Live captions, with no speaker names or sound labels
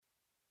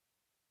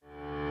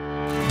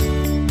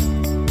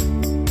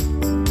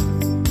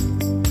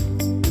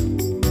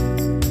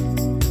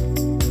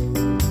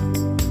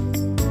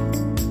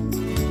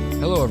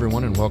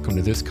everyone, and welcome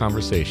to this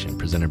conversation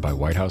presented by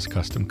White House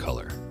Custom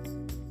Color.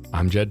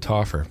 I'm Jed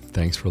Toffer.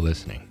 Thanks for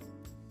listening.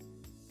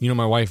 You know,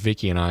 my wife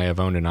Vicki and I have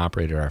owned and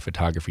operated our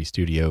photography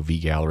studio, V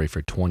Gallery,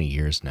 for 20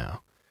 years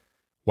now.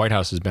 White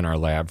House has been our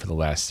lab for the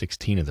last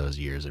 16 of those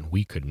years, and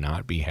we could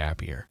not be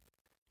happier.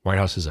 White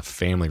House is a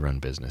family-run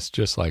business,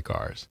 just like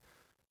ours.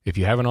 If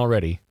you haven't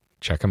already,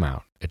 check them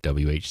out at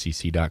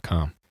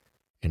WHCC.com.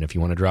 And if you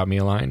want to drop me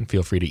a line,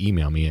 feel free to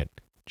email me at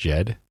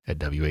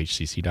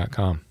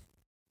jed@WHCC.com.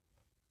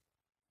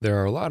 There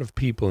are a lot of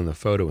people in the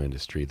photo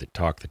industry that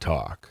talk the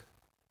talk.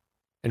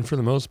 And for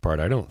the most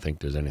part, I don't think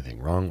there's anything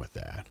wrong with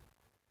that.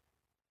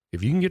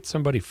 If you can get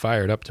somebody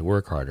fired up to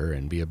work harder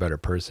and be a better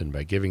person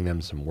by giving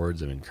them some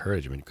words of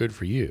encouragement, good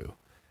for you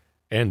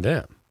and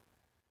them.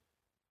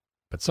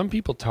 But some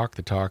people talk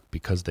the talk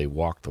because they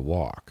walk the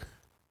walk.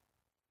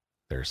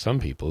 There are some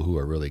people who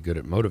are really good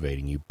at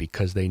motivating you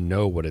because they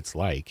know what it's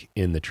like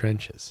in the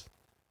trenches.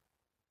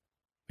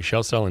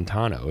 Michelle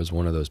Celentano is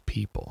one of those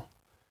people.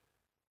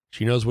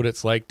 She knows what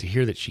it's like to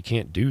hear that she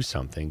can't do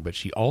something, but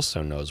she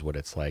also knows what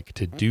it's like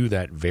to do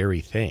that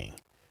very thing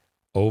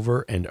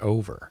over and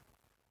over.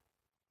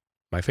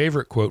 My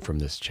favorite quote from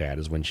this chat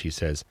is when she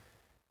says,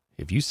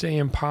 "If you say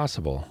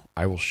impossible,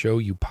 I will show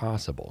you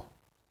possible."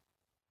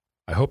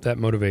 I hope that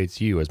motivates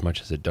you as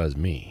much as it does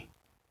me,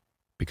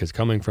 because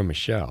coming from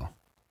Michelle,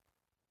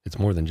 it's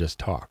more than just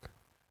talk.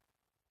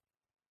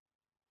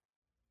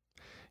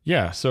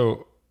 Yeah,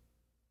 so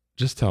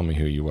just tell me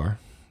who you are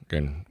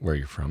and where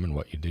you're from and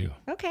what you do.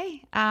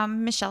 Okay.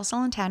 Michelle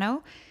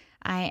Celentano.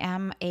 I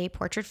am a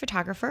portrait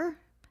photographer.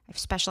 I've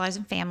specialized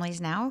in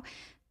families now.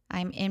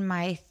 I'm in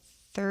my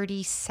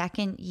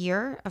 32nd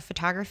year of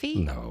photography.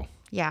 No.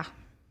 Yeah.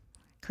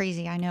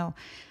 Crazy, I know.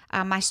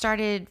 I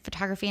started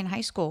photography in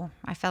high school.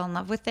 I fell in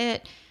love with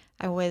it.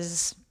 I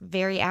was a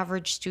very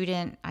average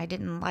student. I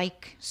didn't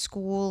like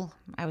school.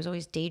 I was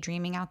always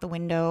daydreaming out the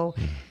window.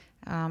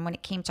 When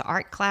it came to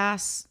art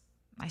class,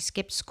 I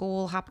skipped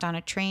school, hopped on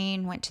a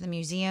train, went to the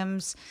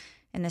museums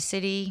in the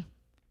city,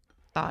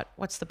 thought,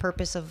 what's the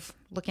purpose of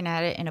looking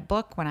at it in a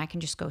book when I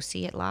can just go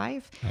see it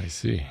live? I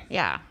see.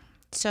 Yeah.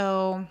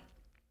 So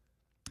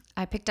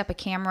I picked up a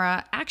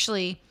camera.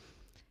 Actually,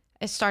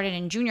 it started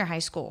in junior high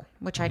school,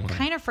 which I'd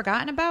kind of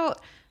forgotten about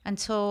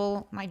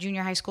until my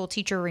junior high school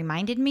teacher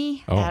reminded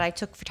me that I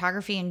took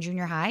photography in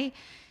junior high.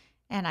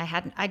 And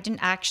I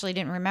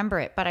didn't remember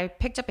it, but I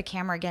picked up a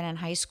camera again in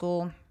high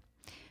school.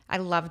 I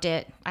loved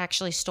it. I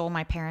actually stole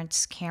my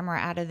parents' camera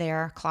out of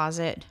their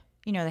closet.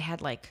 You know, they had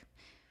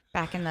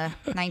back in the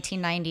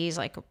 1990s,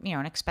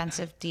 an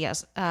expensive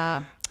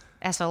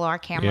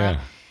SLR camera. Yeah.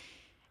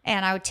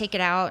 And I would take it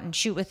out and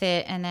shoot with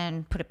it and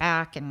then put it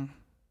back and,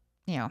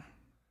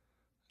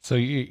 So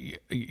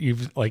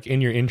you've in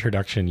your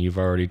introduction, you've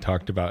already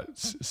talked about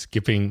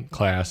skipping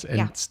class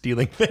and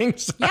stealing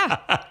things. Yeah.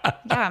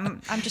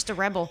 I'm just a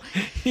rebel.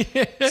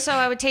 So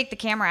I would take the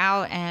camera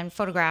out and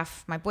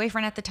photograph my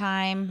boyfriend at the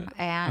time.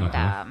 And,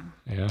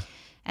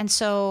 and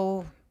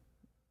so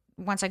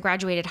once I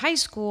graduated high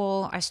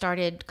school, I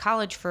started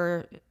college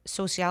for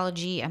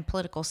sociology and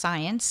political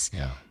science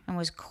and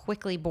was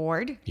quickly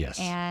bored. Yes.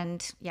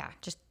 And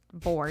just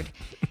bored.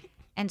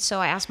 And so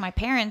I asked my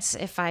parents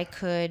if I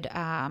could,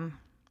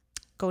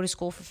 go to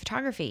school for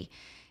photography.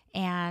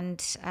 And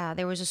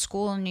there was a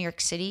school in New York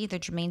City, the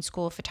Germain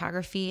School of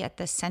Photography at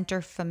the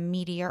Center for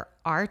Media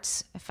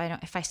Arts. If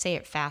I say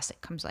it fast, it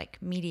comes like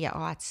media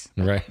arts.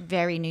 Right.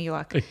 Very New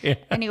York. Yeah.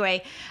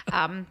 Anyway,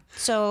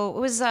 so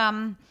it was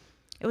a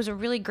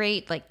really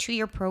great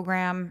 2-year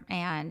program,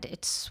 and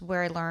it's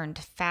where I learned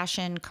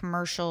fashion,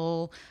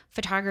 commercial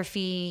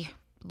photography,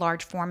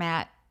 large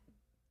format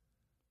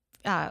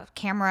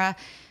camera.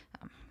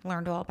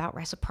 Learned all about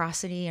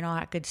reciprocity and all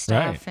that good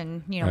stuff,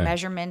 and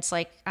measurements.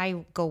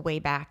 I go way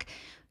back,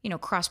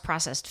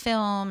 cross-processed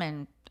film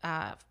and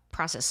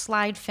processed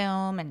slide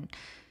film and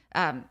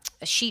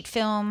sheet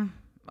film,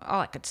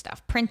 all that good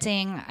stuff,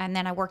 printing. And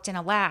then I worked in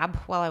a lab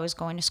while I was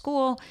going to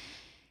school,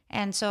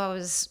 and so I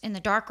was in the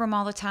darkroom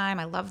all the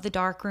time. I loved the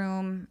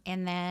darkroom.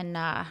 And then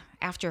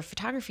after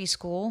photography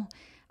school,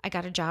 I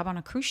got a job on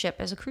a cruise ship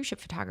as a cruise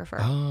ship photographer.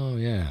 Oh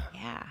yeah,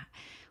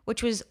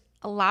 which was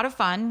a lot of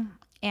fun.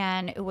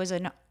 And it was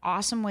an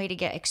awesome way to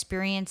get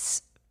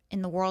experience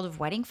in the world of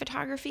wedding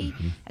photography,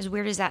 as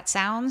weird as that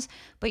sounds.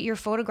 But you're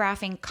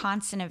photographing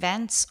constant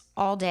events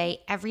all day,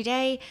 every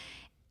day,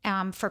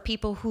 for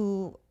people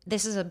who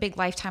this is a big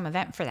lifetime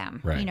event for them.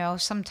 Right.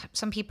 Some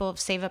people have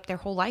saved up their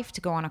whole life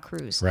to go on a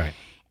cruise. Right.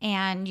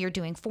 And you're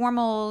doing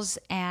formals,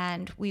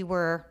 and we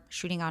were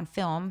shooting on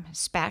film,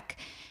 spec,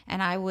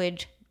 and I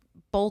would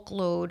bulk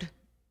load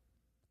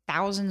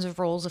thousands of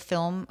rolls of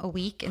film a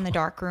week in the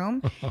dark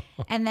room.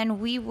 And then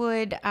we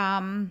would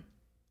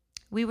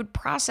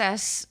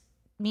process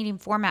medium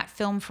format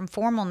film from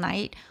formal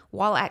night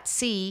while at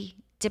sea,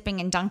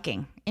 dipping and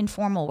dunking in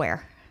formal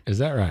wear. Is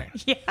that right?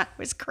 Yeah, it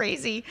was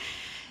crazy.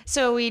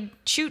 So we'd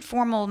shoot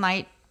formal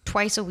night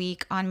twice a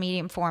week on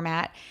medium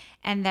format.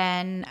 And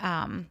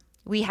then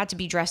we had to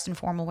be dressed in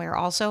formal wear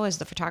also as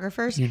the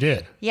photographers. You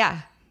did?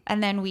 Yeah.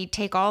 And then we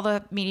take all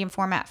the medium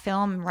format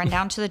film, run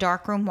down to the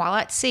dark room while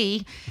at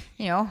sea,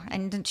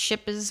 and the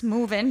ship is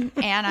moving,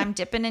 and I'm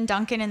dipping and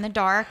dunking in the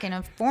dark in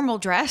a formal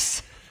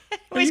dress.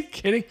 Are you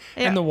kidding?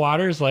 Yeah. And the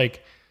water's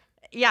like,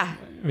 Yeah.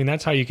 I mean,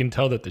 that's how you can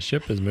tell that the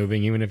ship is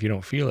moving, even if you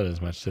don't feel it as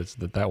much. It's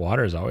that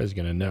water is always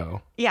going to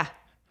know. Yeah.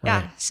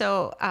 Yeah. Right.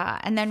 So,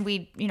 and then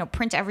we,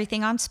 print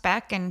everything on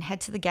spec and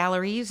head to the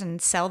galleries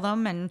and sell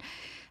them. And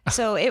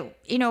so it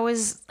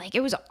was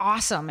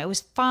awesome. It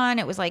was fun.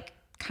 It was like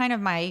kind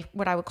of my,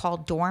 what I would call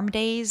dorm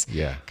days.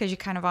 Yeah. Cause you're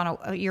kind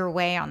of you're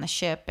away on the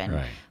ship. And,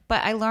 Right.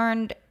 but I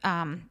learned,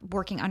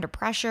 working under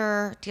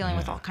pressure, dealing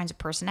with all kinds of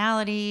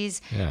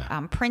personalities,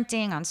 Yeah.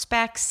 printing on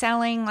spec,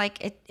 selling.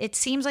 Like it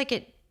seems like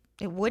it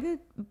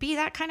wouldn't be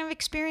that kind of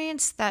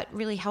experience that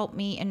really helped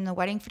me in the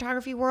wedding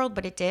photography world,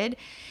 but it did.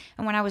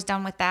 And when I was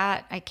done with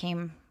that, I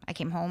came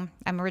home.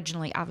 I'm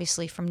originally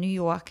obviously from New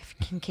York,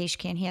 in case you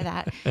can't hear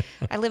that.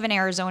 I live in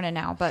Arizona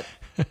now, but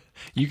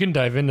You can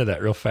dive into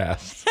that real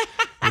fast,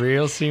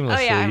 real seamlessly.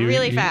 oh yeah,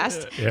 really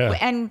fast. Yeah.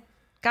 And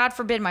God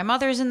forbid my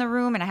mother's in the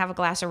room and I have a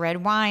glass of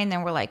red wine,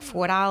 then we're like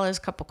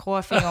 $4, cup of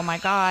coffee. Oh my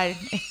God.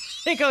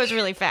 It goes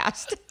really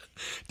fast.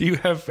 Do you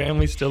have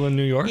family still in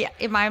New York?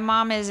 Yeah, my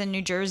mom is in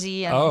New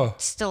Jersey and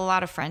still a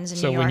lot of friends in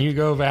New So York. when you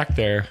go back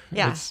there,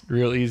 Yeah. it's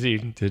real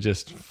easy to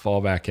just fall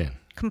back in.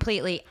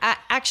 Completely.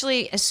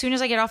 Actually, as soon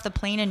as I get off the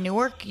plane in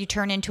Newark, you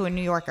turn into a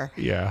New Yorker.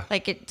 Yeah.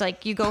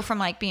 Like you go from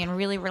like being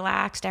really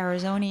relaxed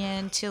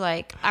Arizonian to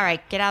like, all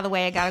right, get out of the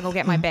way. I got to go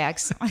get my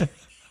bags.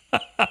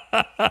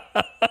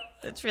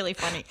 It's really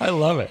funny. I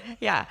love it.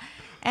 Yeah.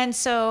 And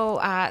so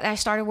I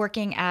started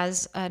working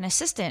as an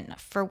assistant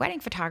for wedding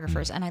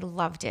photographers, and I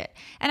loved it.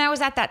 And I was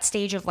at that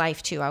stage of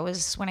life too.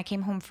 When I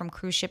came home from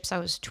cruise ships, I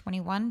was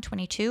 21,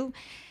 22.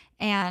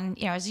 And,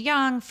 I was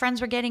young,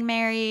 friends were getting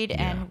married,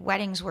 and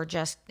weddings were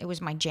it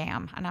was my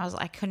jam. And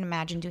I couldn't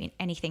imagine doing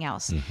anything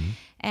else. Mm-hmm.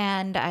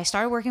 And I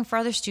started working for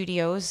other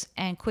studios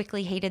and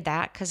quickly hated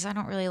that because I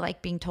don't really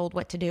like being told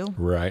what to do.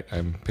 Right.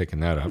 I'm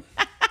picking that up.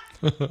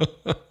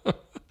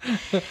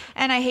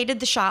 And I hated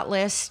the shot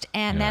list.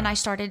 And then I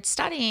started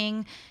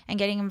studying and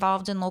getting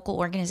involved in local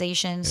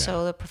organizations. Yeah.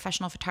 So the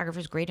Professional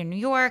Photographers Guild in New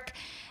York.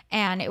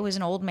 And it was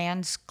an old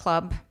man's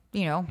club,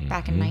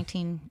 back in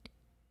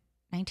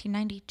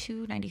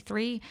 1992,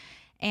 93.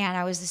 And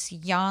I was this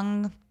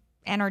young,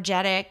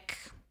 energetic,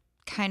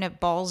 kind of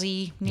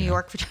ballsy New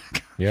York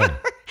photographer. Yeah.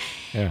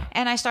 Yeah.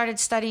 And I started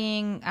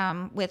studying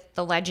with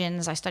the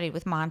legends. I studied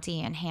with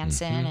Monty and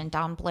Hansen and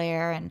Don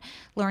Blair and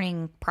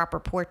learning proper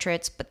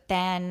portraits. But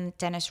then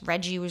Dennis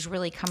Reggie was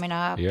really coming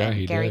up. Yeah, and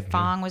he Gary did,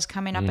 Fong was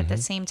coming up at the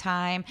same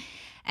time.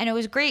 And it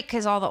was great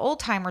because all the old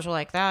timers were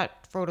like,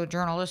 that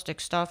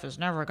photojournalistic stuff is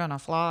never going to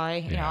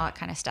fly, all that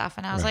kind of stuff.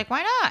 And I was like,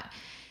 why not?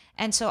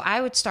 And so I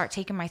would start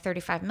taking my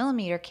 35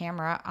 millimeter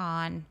camera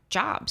on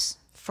jobs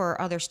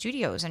for other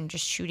studios and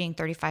just shooting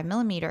 35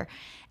 millimeter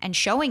and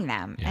showing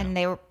them. Yeah. And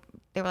they were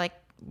like,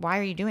 why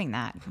are you doing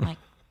that? I'm like,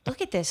 look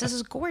at this. This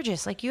is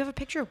gorgeous. Like, you have a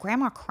picture of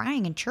grandma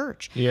crying in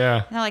church. Yeah.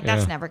 And they're like,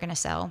 that's never going to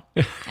sell.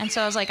 And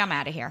so I was like, I'm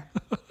out of here.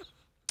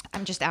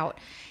 I'm just out.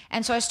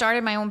 And so I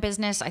started my own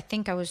business. I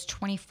think I was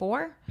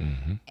 24.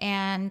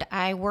 And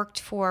I worked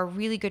for a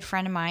really good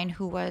friend of mine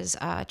who was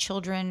a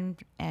children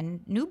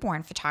and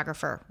newborn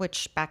photographer,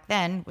 which back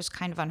then was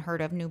kind of unheard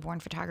of, newborn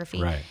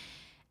photography. Right.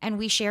 And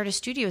we shared a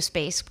studio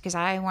space because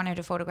I wanted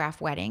to photograph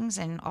weddings,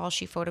 and all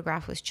she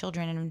photographed was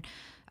children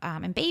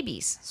and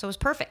babies. So it was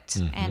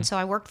perfect. And so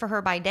I worked for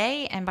her by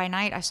day, and by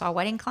night I saw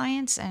wedding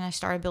clients, and I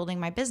started building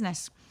my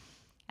business.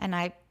 And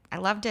I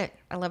loved it.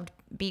 I loved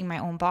being my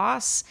own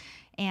boss,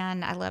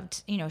 and I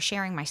loved,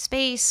 sharing my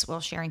space.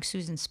 Well, sharing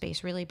Susan's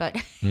space really,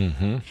 but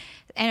and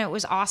it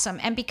was awesome.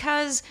 And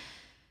because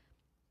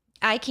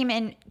I came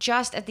in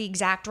just at the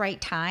exact right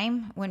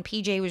time when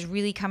PJ was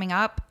really coming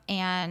up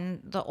and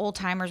the old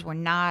timers were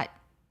not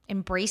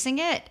embracing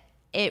it,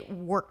 it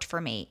worked for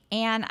me.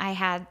 And I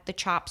had the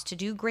chops to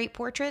do great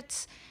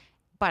portraits,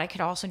 but I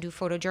could also do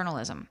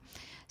photojournalism.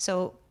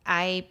 So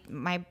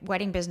my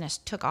wedding business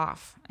took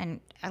off, and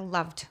I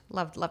loved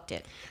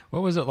it.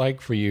 What was it like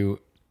for you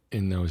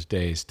in those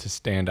days to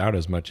stand out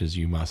as much as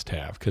you must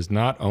have? Because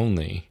not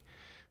only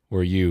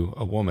were you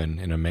a woman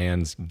in a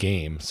man's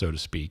game, so to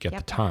speak, at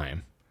the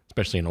time,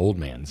 especially an old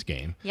man's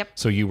game. Yep.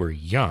 So you were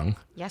young.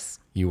 Yes.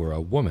 You were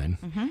a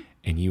woman,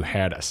 and you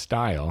had a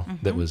style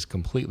that was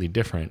completely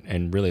different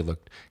and really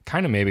looked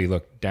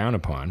down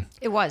upon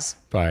It was.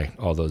 by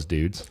all those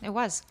dudes. It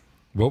was.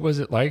 What was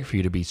it like for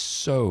you to be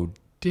so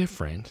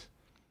different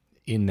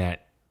in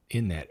that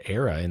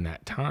era, in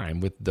that time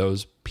with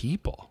those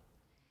people?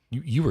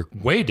 You were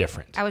way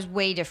different. I was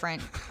way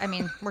different. I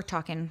mean, we're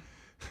talking,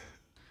 oh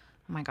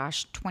my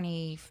gosh,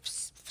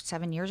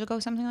 27 years ago,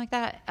 something like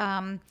that.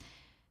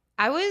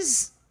 I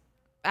was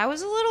a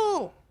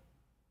little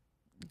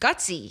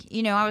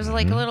gutsy, I was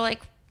like a little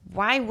like,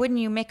 why wouldn't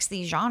you mix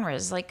these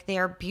genres? Like,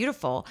 they're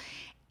beautiful.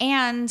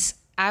 And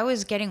I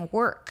was getting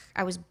work.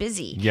 I was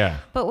busy. Yeah.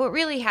 But what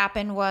really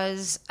happened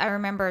was I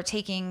remember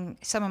taking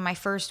some of my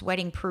first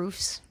wedding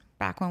proofs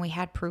back when we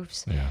had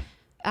proofs Yeah.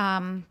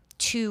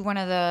 to one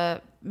of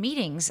the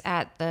meetings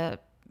at the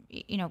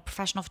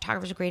professional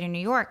photographers grade in New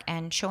York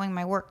and showing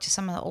my work to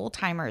some of the old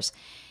timers.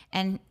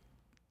 And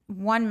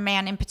one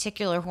man in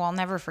particular, who I'll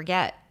never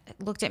forget,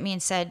 looked at me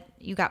and said,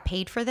 "You got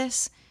paid for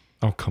this?"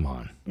 Oh, come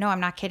on. No, I'm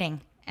not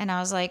kidding. And I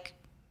was like,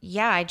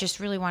 yeah, I just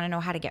really want to know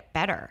how to get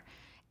better.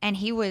 And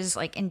he was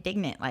like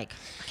indignant, like,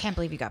 "I can't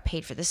believe you got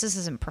paid for this. This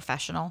isn't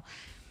professional."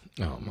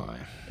 Oh my.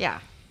 Yeah.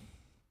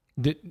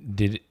 Did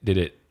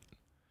it,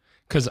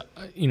 because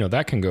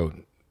that can go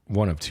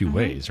one of two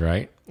ways,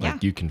 right? Like Yeah.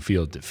 you can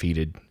feel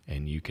defeated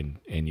and you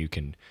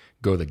can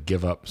go the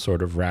give up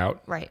sort of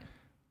route, Right.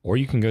 or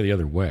you can go the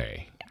other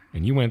way.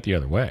 And you went the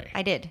other way.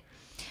 I did.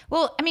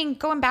 Well, I mean,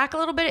 going back a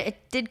little bit,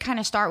 it did kind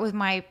of start with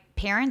my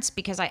parents,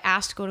 because I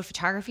asked to go to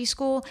photography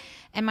school,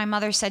 and my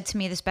mother said to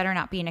me, "This better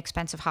not be an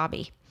expensive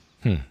hobby.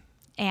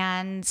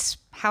 And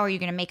how are you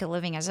going to make a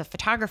living as a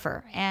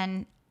photographer?"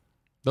 And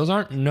Those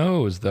aren't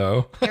no's,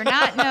 though. they're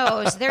not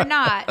no's. They're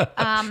not.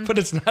 But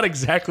it's not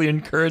exactly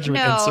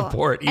encouragement and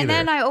support either. And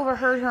then I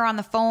overheard her on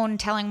the phone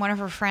telling one of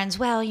her friends,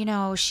 "Well,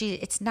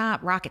 it's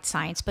not rocket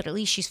science, but at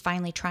least she's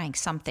finally trying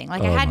something."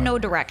 Like, I had no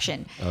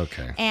direction.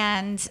 Okay.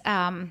 And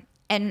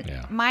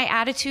Yeah. my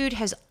attitude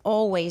has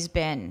always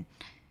been,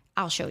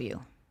 "I'll show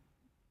you.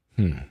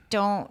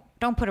 Don't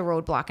put a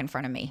roadblock in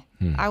front of me.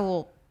 I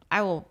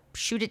will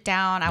shoot it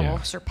down. I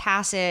will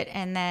surpass it."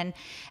 And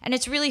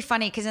it's really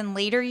funny, because in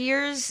later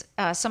years,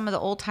 some of the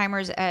old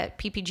timers at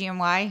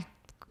PPGMY,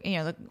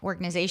 the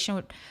organization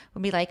would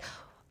be like,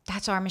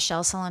 "That's our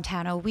Michelle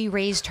Celentano. We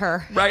raised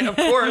her." Right, of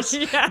course.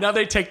 Now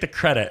they take the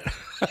credit.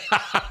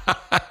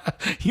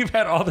 You've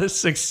had all this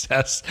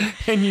success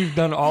and you've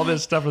done all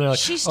this stuff, and they're like,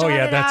 She "Oh started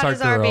yeah, that's out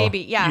as our our girl." baby.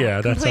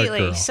 Yeah, that's completely.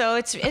 our girl. So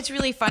it's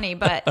really funny,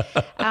 but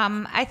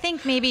I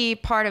think maybe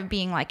part of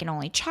being like an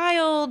only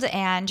child,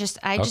 and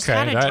I just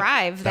had a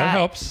drive that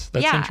helps.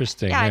 That's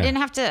interesting. Yeah, I didn't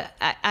have to.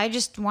 I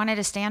just wanted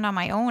to stand on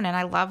my own, and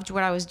I loved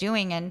what I was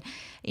doing. And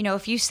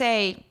if you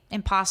say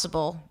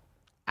impossible,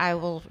 I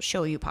will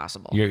show you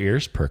possible. Your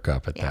ears perk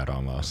up at that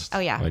almost. Oh,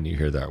 yeah. When you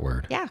hear that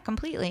word. Yeah,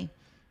 completely.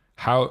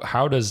 How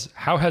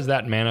has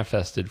that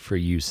manifested for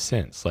you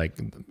since, like,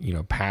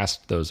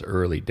 past those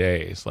early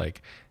days,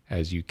 like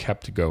as you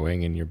kept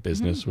going and your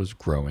business was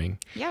growing?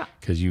 Yeah.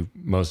 Because you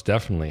most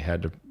definitely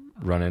had to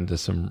run into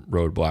some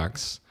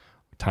roadblocks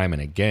time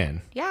and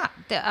again. Yeah.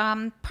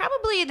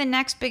 Probably the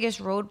next biggest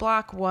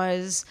roadblock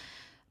was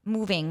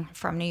moving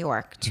from New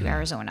York to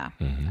Arizona,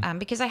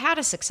 because I had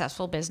a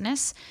successful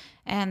business,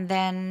 and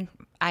then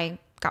I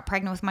got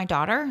pregnant with my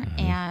daughter,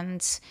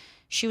 and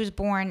she was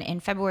born in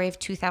February of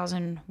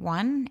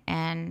 2001,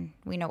 and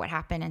we know what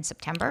happened in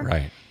September.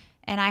 Right.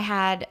 And I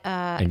had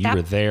and you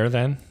were there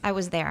then? I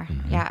was there.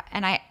 Yeah.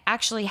 And I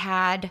actually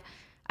had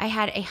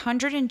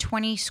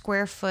 120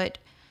 square foot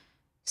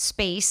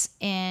space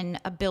in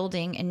a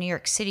building in New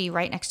York City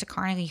right next to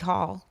Carnegie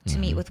Hall to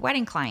meet with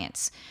wedding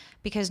clients,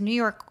 because New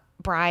York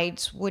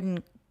brides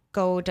wouldn't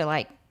go to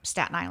like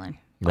Staten Island.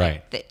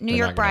 Right. New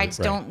York brides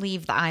don't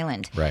leave the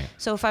island. Right.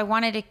 So if I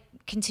wanted to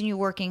continue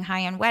working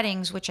high-end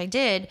weddings, which I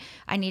did,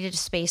 I needed a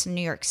space in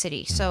New York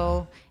City.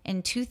 So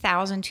in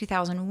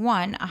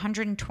 2001,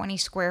 120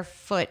 square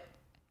foot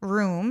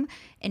room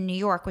in New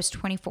York was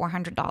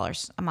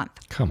 $2,400 a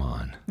month. Come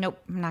on. Nope,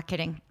 I'm not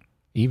kidding.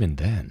 Even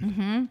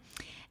then.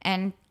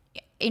 And,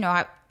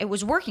 it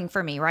was working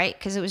for me, right?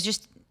 Because it was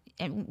just,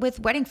 with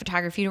wedding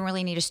photography, you don't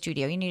really need a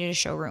studio. You needed a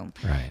showroom.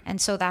 Right. And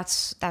so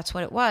that's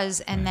what it was.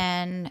 And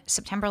then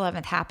September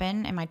 11th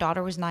happened, and my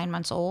daughter was 9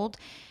 months old.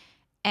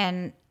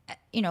 And,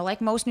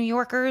 like most New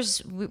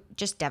Yorkers, we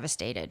just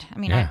devastated. I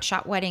mean, I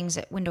shot weddings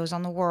at Windows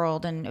on the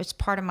World, and it was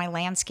part of my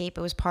landscape.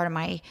 It was part of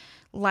my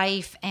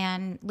life.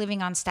 And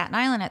living on Staten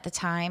Island at the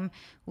time,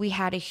 we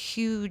had a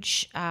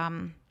huge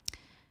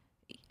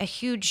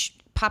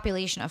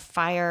population of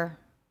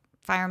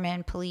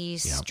firemen,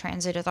 police,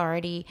 transit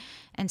authority.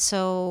 And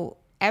so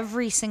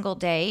every single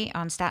day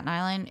on Staten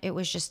Island, it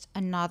was just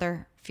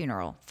another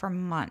funeral for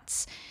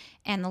months.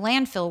 And the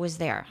landfill was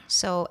there.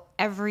 So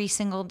every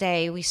single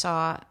day we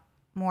saw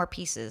more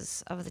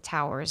pieces of the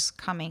towers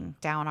coming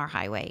down our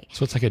highway.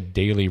 So it's like a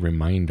daily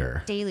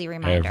reminder.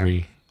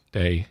 Every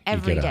day.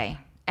 Every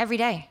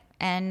day.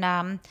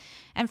 And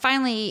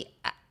finally,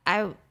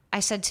 I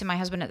said to my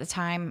husband at the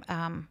time,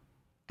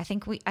 I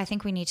think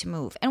we need to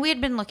move. And we had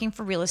been looking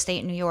for real estate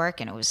in New York,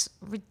 and it was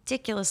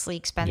ridiculously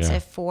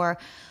expensive for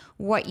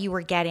what you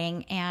were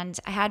getting. And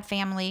I had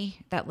family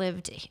that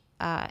lived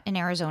in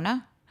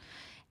Arizona.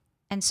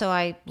 And so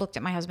I looked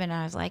at my husband and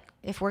I was like,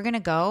 if we're going to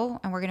go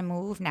and we're going to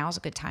move, now's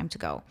a good time to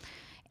go.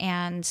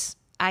 And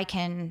I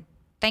can,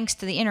 thanks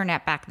to the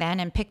internet back then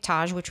and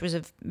Pictage, which was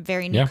a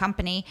very new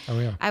company,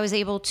 I was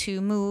able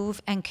to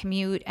move and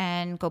commute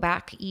and go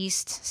back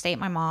east, stay at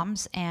my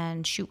mom's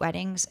and shoot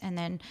weddings, and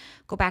then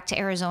go back to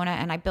Arizona.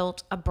 And I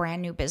built a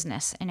brand new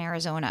business in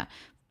Arizona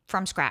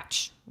from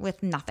scratch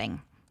with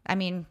nothing. I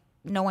mean,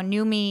 no one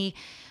knew me.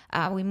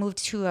 We moved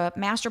to a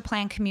master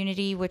plan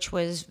community, which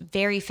was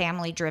very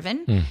family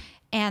driven.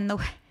 And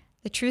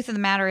the truth of the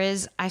matter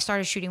is, I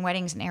started shooting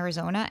weddings in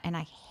Arizona and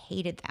I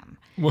hated them,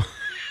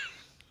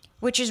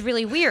 which is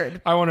really weird.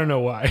 I want to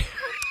know why.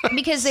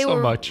 Because they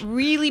were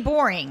really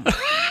boring.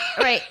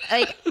 Right.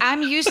 Like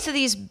I'm used to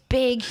these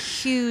big,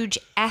 huge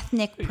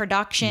ethnic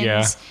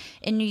productions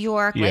in New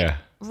York. Like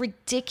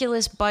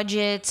ridiculous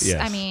budgets. Yes.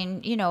 I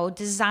mean,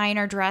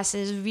 designer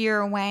dresses,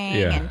 Vera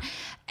Wang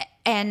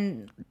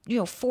and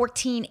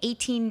 14,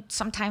 18,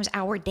 sometimes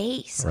hour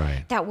days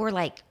that were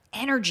like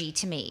energy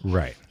to me.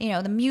 Right.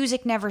 The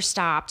music never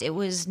stopped. It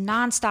was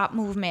nonstop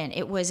movement.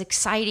 It was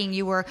exciting.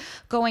 You were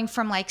going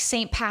from like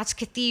St. Pat's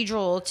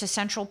Cathedral to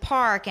Central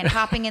Park and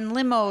hopping in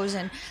limos.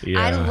 And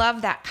I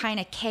love that kind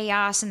of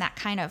chaos and that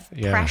kind of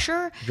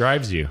pressure.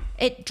 Drives you.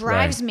 It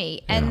drives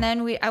me. And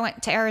then I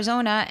went to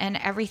Arizona and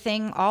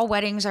all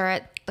weddings are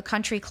at the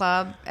country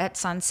club at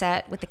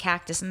sunset with the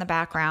cactus in the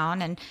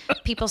background, and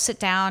people sit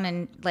down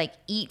and like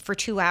eat for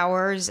 2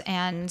 hours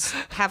and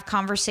have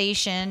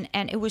conversation,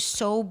 and it was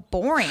so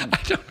boring. I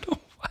don't know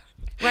why.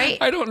 Right?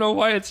 I don't know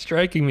why it's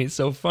striking me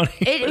so funny.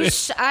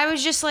 I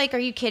was just like, are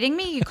you kidding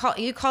me?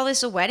 You call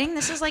this a wedding?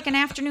 This is like an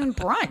afternoon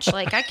brunch.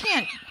 Like I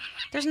can't.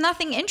 There's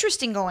nothing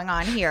interesting going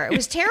on here. It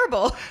was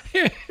terrible.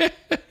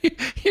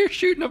 You're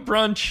shooting a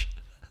brunch.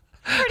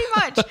 Pretty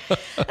much.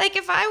 Like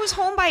if I was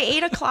home by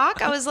 8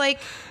 o'clock, I was like,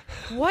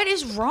 what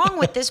is wrong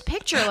with this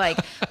picture?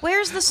 Like,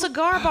 where's the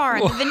cigar bar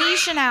and the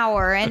Venetian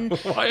hour? And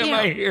why am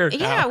I here now?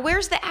 Yeah,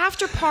 where's the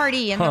after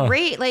party and the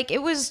rate? Like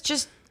it was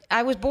just,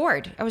 I was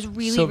bored. I was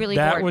really bored.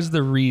 That was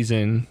the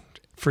reason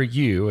for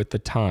you at the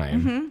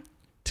time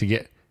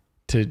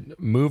to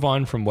move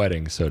on from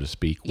weddings, so to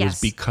speak,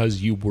 was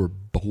because you were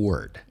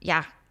bored.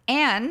 Yeah.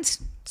 And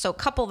so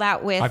couple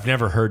that with... I've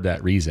never heard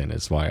that reason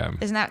is why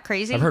Isn't that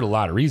crazy? I've heard a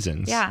lot of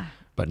reasons. Yeah.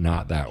 But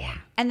not that one.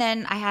 And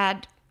then by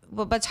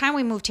the time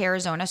we moved to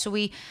Arizona, so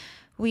in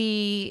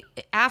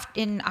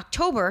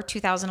October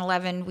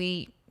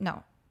 2011,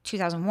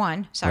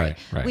 2001, sorry,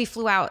 right. We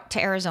flew out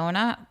to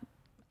Arizona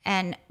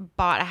and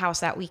bought a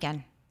house that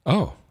weekend.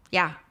 Oh.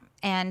 Yeah.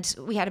 And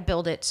we had to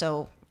build it.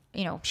 So,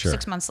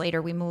 6 months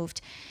later we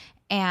moved,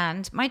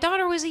 and my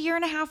daughter was a year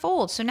and a half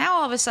old. So now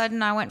all of a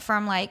sudden I went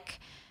from like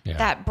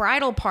that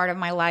bridal part of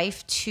my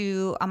life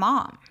to a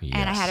mom,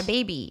 and I had a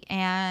baby,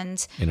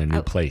 and in a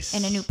new place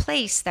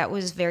that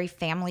was very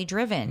family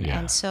driven.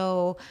 And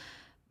so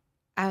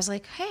I was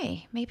like,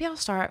 hey, maybe I'll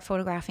start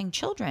photographing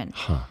children.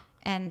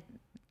 And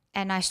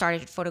I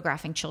started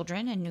photographing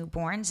children and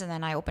newborns. And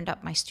then I opened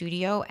up my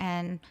studio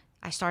and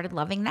I started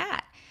loving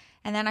that.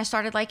 And then I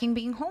started liking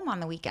being home on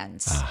the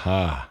weekends.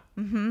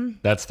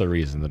 That's the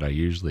reason that I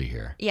usually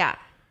hear. Yeah.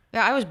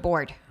 I was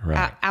bored,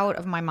 out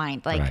of my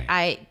mind. Like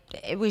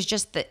it was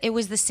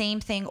the same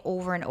thing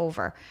over and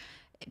over.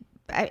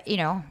 I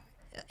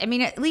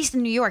mean, at least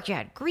in New York, you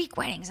had Greek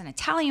weddings and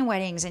Italian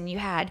weddings, and you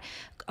had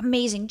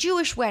amazing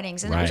Jewish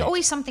weddings, and there was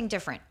always something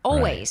different,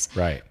 always.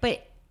 Right.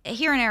 But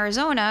here in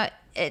Arizona,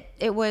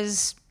 it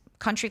was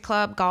country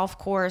club, golf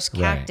course,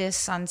 cactus,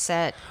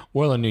 sunset.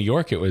 Well, in New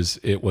York, it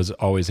was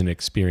always an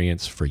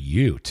experience for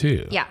you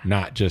too. Yeah.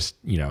 Not just,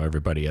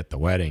 everybody at the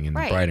wedding and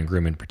the bride and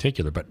groom in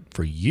particular, but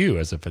for you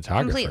as a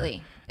photographer.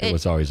 Completely. It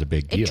was always a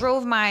big deal. It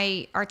drove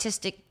my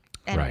artistic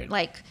and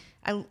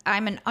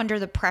I'm an under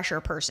the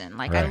pressure person.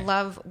 Like I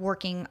love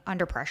working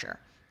under pressure.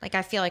 Like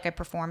I feel like I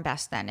perform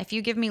best then. If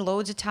you give me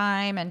loads of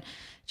time and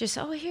just,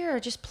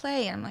 just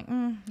play. And I'm like,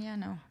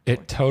 no.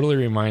 It totally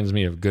reminds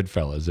me of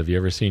Goodfellas. Have you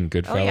ever seen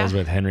Goodfellas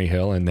with Henry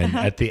Hill? And then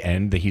at the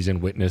end, he's in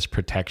witness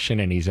protection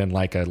and he's in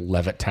like a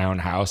Levittown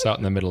house out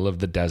in the middle of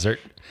the desert.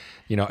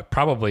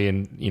 Probably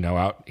in,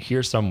 out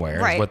here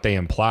somewhere is what they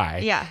imply.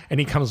 Yeah. And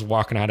he comes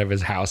walking out of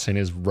his house in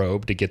his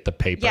robe to get the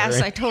paper. Yes,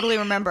 and, I totally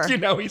remember.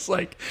 He's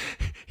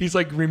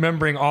like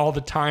remembering all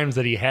the times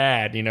that he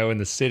had, in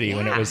the city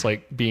when it was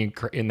like being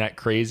in that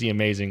crazy,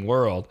 amazing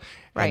world.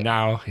 Right. And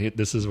now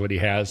this is what he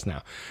has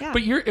now. Yeah.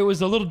 But it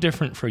was a little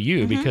different for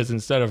you because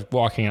instead of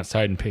walking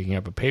outside and picking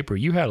up a paper,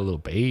 you had a little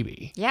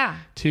baby. Yeah.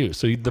 Too.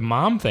 So the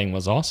mom thing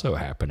was also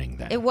happening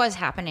then. It was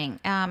happening.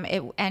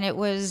 It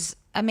was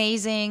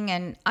amazing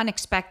and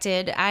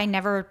unexpected. I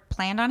never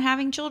planned on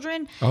having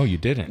children. Oh, you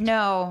didn't?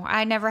 No,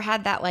 I never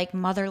had that like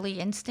motherly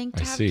instinct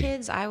to have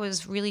kids. I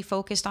was really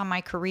focused on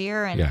my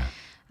career and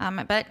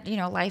but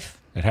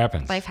life. It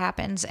happens. Life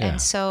happens. Yeah.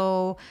 And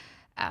so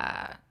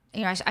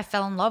I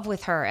fell in love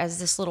with her as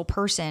this little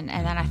person.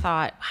 And then I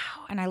thought,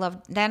 wow.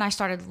 And then I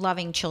started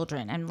loving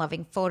children and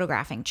loving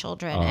photographing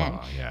children and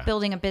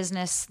building a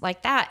business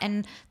like that.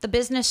 And the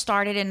business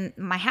started in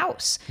my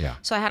house. Yeah.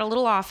 So I had a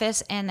little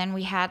office, and then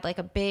we had like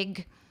a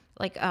big,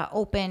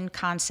 open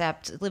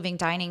concept living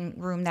dining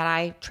room that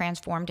I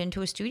transformed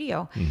into a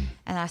studio.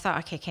 And I thought,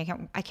 okay,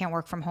 I can't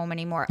work from home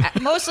anymore.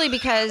 Mostly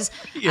because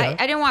I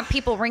didn't want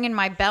people ringing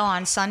my bell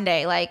on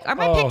Sunday. Like, are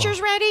my pictures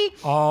ready?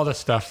 All the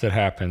stuff that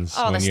happens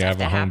when you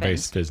have a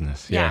home-based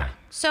business. Yeah.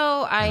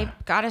 So I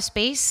got a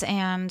space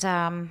and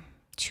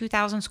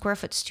 2,000 square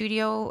foot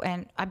studio,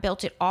 and I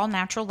built it all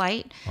natural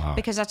light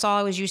because that's all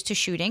I was used to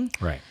shooting.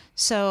 Right.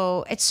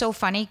 So it's so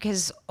funny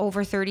because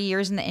over 30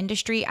 years in the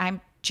industry,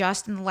 I'm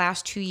just in the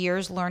last 2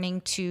 years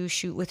learning to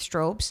shoot with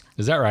strobes.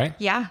 Is that right?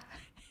 Yeah.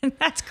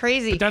 That's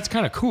crazy. But that's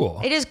kind of cool.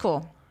 It is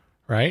cool.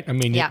 Right? I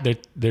mean,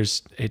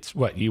 it's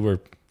what you were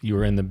you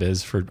were in the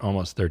biz for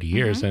almost 30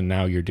 years and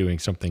now you're doing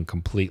something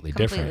completely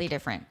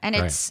different. And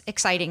Right. it's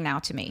exciting now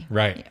to me.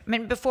 Right. I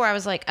mean, before I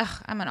was like,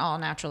 ugh, I'm an all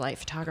natural light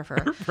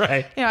photographer.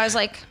 Right. I was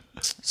like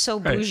so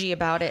bougie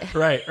about it.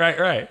 Right.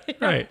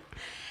 Right.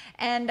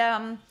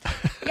 And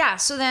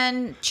so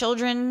then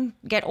children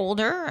get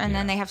older and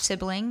then they have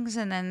siblings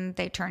and then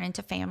they turn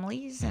into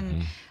families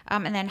and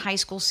then high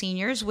school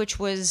seniors, which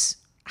was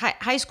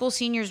high school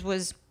seniors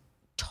was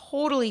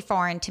totally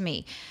foreign to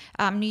me.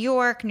 New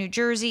York, New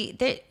Jersey,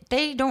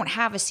 they don't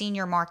have a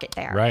senior market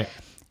there. Right.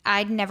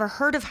 I'd never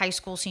heard of high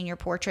school senior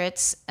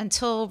portraits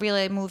until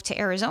really I moved to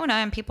Arizona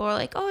and people were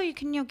like, oh, you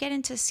can get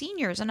into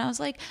seniors. And I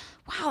was like,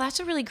 wow, that's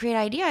a really great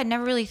idea. I'd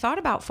never really thought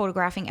about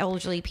photographing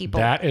elderly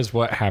people. That is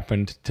what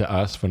happened to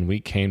us when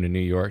we came to New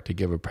York to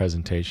give a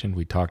presentation.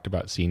 We talked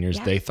about seniors.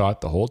 Yeah. They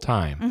thought the whole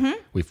time,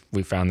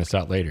 we found this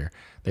out later,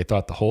 they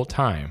thought the whole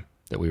time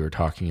that we were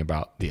talking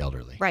about the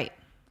elderly. Right.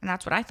 And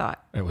that's what I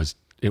thought. It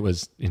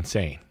was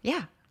insane.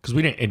 Yeah. Because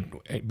we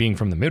didn't, being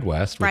from the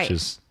Midwest, which Right.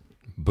 is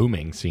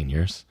booming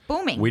seniors.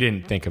 Booming. We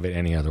didn't think of it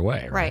any other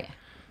way. Right.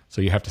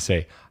 So you have to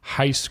say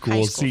high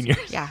school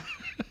seniors. Yeah.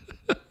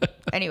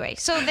 Anyway,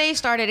 so they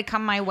started to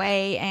come my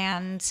way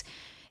and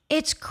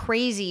it's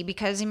crazy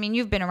because, I mean,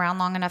 you've been around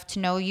long enough to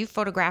know you've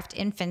photographed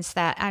infants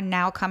that are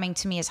now coming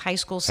to me as high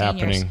school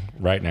seniors. Happening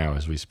right now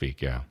as we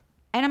speak. Yeah.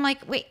 And I'm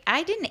like, wait,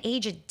 I didn't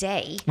age a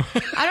day.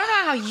 I don't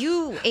know how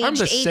you I'm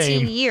aged the 18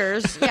 same.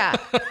 years. Yeah.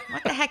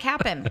 What the heck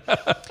happened?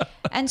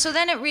 And so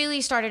then it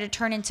really started to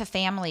turn into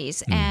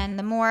families. And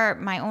the more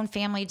my own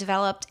family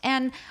developed,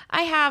 and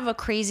I have a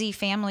crazy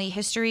family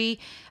history.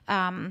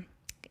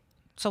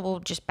 So we'll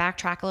just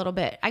backtrack a little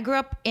bit. I grew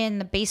up in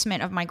the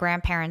basement of my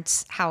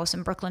grandparents' house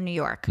in Brooklyn, New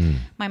York.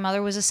 My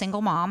mother was a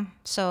single mom.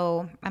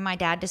 And my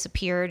dad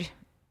disappeared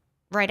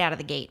right out of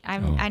the gate.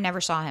 I never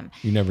saw him.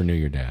 You never knew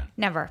your dad.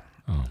 Never.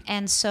 Oh.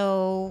 And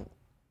so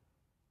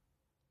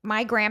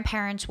my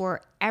grandparents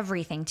were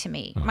everything to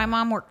me. My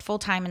mom worked full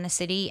time in the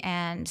city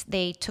and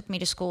they took me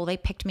to school. They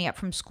picked me up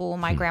from school.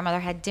 My grandmother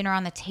had dinner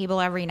on the table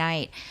every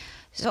night.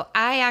 So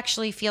I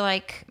actually feel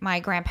like my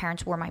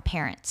grandparents were my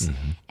parents.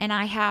 And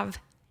I have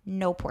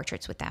no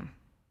portraits with them.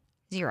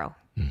 Zero.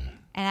 And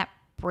that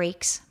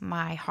breaks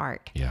my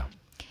heart. Yeah.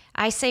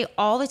 I say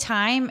all the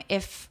time,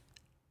 if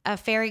a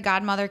fairy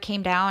godmother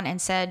came down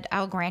and said,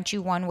 I'll grant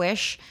you one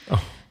wish,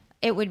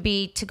 it would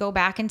be to go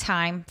back in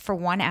time for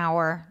 1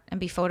 hour and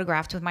be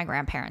photographed with my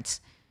grandparents.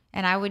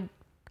 And I would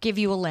give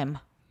you a limb.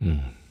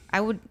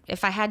 I would,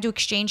 if I had to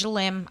exchange a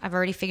limb, I've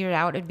already figured it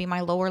out. It'd be my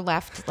lower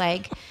left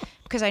leg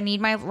because I need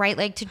my right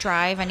leg to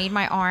drive. I need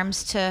my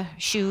arms to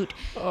shoot.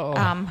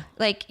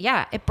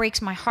 It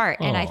breaks my heart.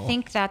 And I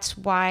think that's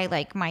why,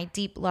 like, my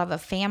deep love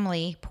of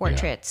family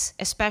portraits,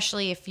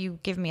 especially if you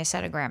give me a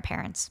set of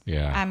grandparents.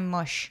 Yeah. I'm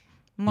mush.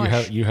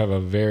 You have a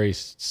very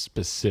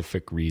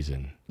specific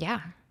reason Yeah.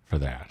 for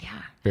that.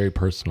 Yeah. Very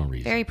personal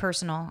reason. Very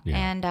personal. Yeah.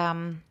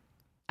 And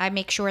I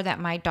make sure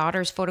that my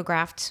daughter's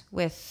photographed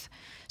with.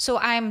 So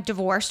I'm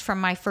divorced from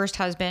my first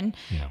husband,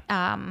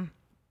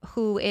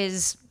 who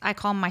is, I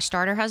call him my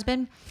starter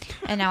husband.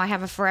 And now I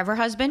have a forever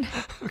husband.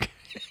 Okay.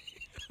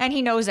 And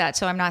he knows that.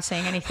 So I'm not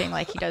saying anything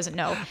like he doesn't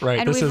know. Right.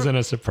 And This isn't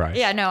a surprise.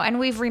 Yeah, no. And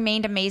we've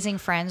remained amazing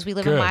friends. We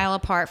live Good. a mile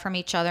apart from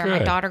each other. My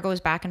Good. daughter goes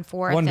back and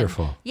forth.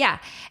 Wonderful. And, yeah.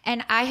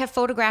 And I have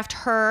photographed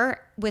her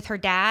with her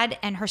dad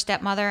and her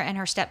stepmother and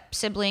her step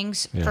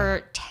siblings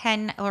for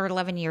 10 or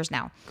 11 years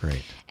now.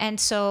 Great. And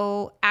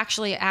so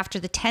actually after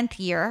the 10th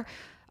year,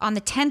 on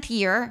the 10th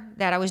year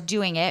that I was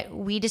doing it,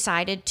 we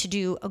decided to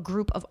do a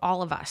group of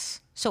all of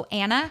us. So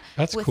Anna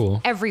That's with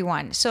cool.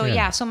 everyone.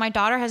 So so my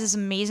daughter has this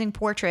amazing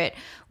portrait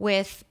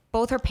with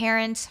both her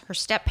parents, her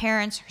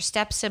step-parents, her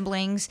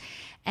step-siblings,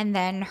 and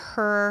then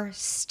her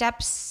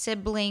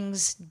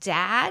step-siblings'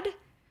 dad.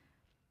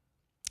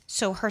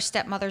 So her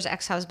stepmother's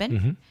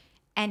ex-husband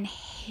and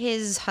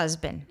his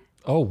husband.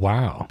 Oh,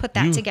 wow. Put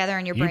that together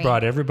in your brain. You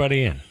brought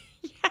everybody in.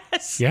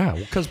 Yes. Yeah,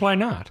 because why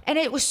not? And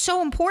it was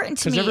so important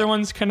to me. Because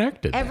everyone's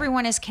connected.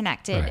 Everyone is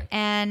connected. Right.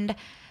 And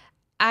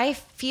I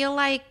feel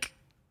like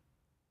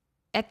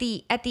at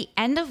the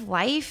end of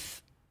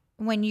life,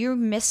 when you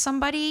miss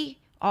somebody,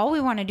 all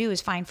we want to do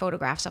is find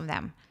photographs of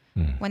them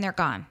when they're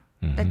gone.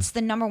 That's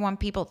the number one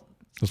people.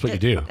 That's what you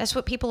do. That's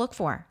what people look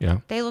for. Yeah.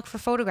 They look for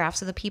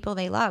photographs of the people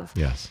they love.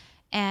 Yes.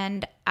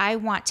 And I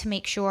want to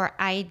make sure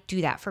I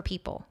do that for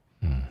people.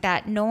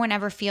 That no one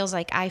ever feels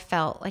like I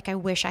felt like I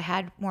wish I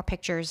had more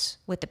pictures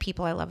with the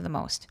people I love the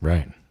most.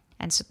 Right.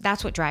 And so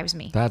that's what drives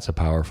me. That's a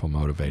powerful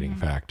motivating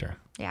factor.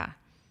 Yeah.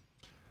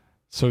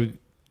 So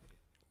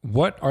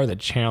what are the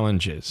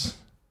challenges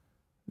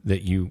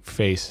that you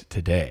face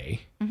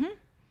today?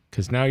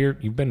 Because now you're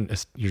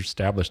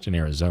established in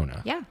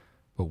Arizona. Yeah.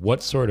 But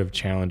what sort of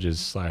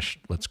challenges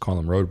 / let's call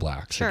them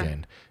roadblocks Sure.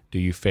 again do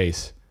you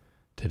face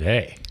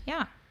today?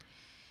 Yeah.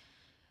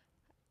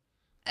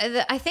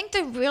 I think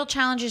the real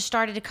challenges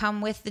started to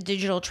come with the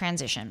digital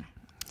transition.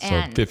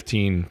 So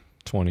 15,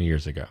 20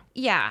 years ago.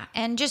 Yeah.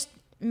 And just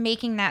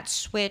making that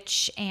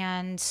switch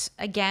and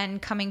again,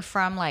 coming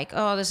from like,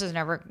 oh, this is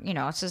never,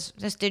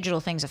 this digital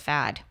thing's a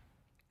fad.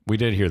 We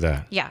did hear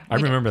that. Yeah. I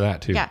remember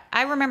that too. Yeah.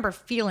 I remember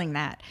feeling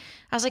that.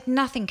 I was like,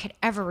 nothing could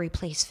ever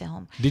replace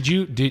film.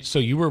 So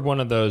you were one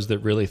of those that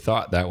really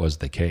thought that was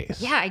the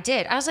case? Yeah, I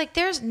did. I was like,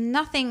 there's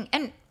nothing.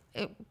 And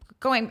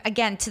going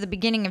again to the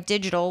beginning of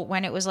digital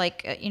when it was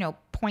like,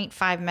 0.5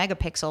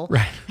 megapixel.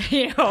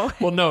 Right.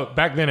 Well, no,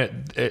 back then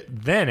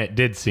it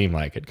did seem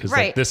like it because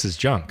like, this is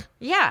junk.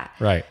 Yeah.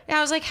 Right. And I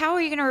was like, how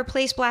are you going to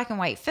replace black and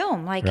white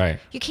film? Like,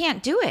 you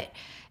can't do it.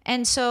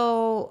 And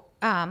so,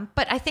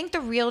 but I think the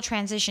real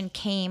transition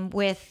came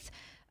with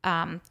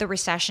the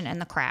recession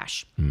and the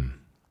crash.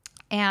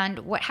 And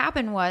what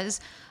happened was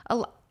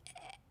a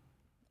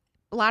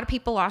lot of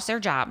people lost their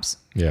jobs.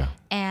 Yeah.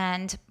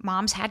 And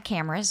moms had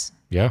cameras.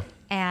 Yeah.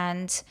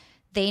 And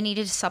they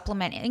needed to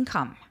supplement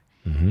income.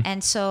 Mm-hmm.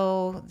 And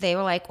so they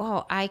were like,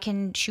 well, I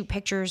can shoot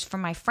pictures for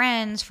my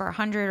friends for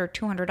 $100 or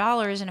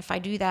 $200. And if I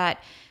do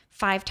that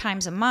 5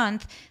 times a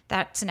month,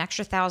 that's an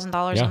extra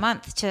 $1,000 a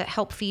month to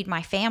help feed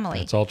my family.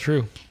 That's all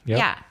true. Yep.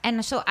 Yeah.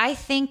 And so I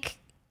think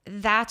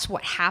that's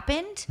what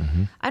happened.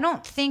 Mm-hmm. I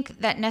don't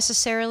think that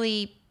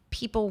necessarily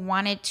people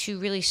wanted to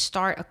really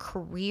start a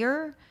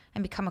career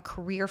and become a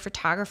career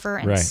photographer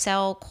and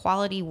sell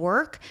quality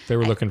work. They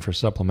were looking for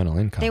supplemental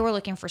income. They were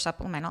looking for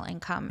supplemental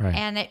income. Right.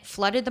 And it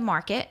flooded the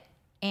market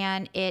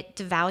and it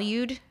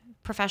devalued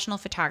professional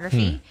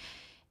photography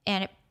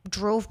and it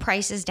drove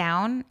prices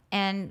down.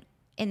 And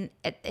in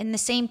the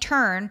same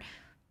turn,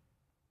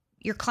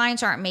 your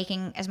clients aren't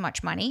making as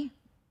much money,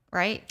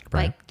 right?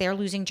 Like they're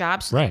losing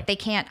jobs. Right. They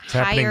can't it's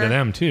happening to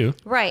them too.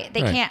 Right.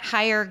 They can't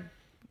hire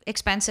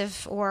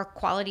expensive or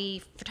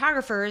quality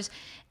photographers.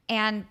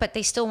 But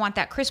they still want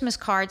that Christmas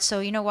card. So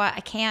you know what? I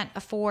can't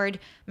afford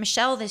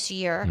Michelle this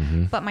year,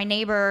 but my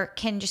neighbor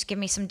can just give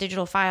me some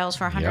digital files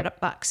for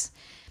 $100.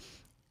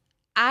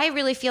 I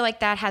really feel like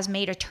that has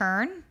made a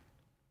turn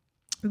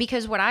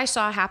because what I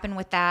saw happen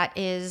with that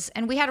is,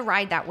 and we had to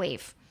ride that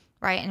wave,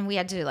 right? And we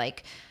had to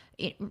like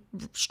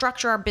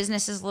structure our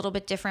businesses a little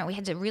bit different. We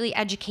had to really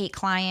educate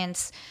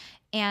clients.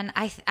 And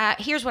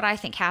here's what I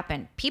think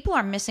happened. People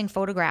are missing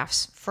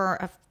photographs for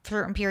a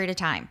certain period of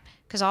time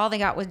because all they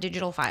got was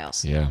digital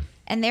files. Yeah.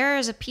 And there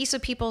is a piece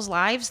of people's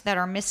lives that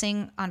are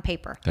missing on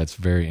paper. That's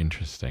very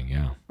interesting.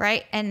 Yeah.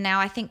 Right. And now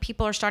I think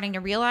people are starting to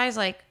realize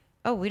like,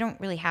 oh, we don't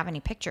really have any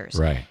pictures.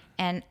 Right.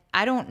 And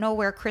I don't know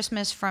where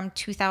Christmas from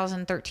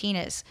 2013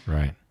 is.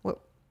 Right.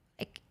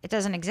 It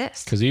doesn't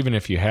exist. Because even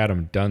if you had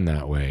them done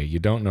that way, you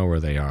don't know where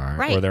they are.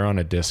 Right. Or they're on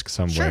a disc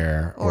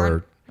somewhere. Sure.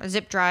 Or a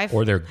zip drive.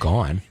 Or they're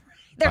gone.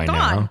 They're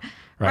gone. Now.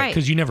 Right.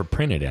 Because you never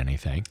printed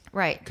anything.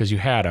 Right. Because you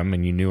had them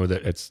and you knew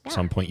that at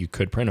some point you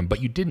could print them,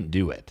 but you didn't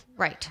do it.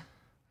 Right.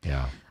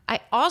 Yeah. I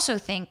also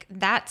think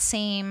that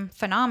same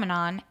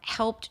phenomenon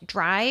helped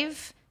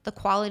drive the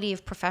quality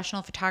of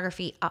professional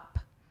photography up.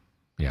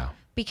 Yeah.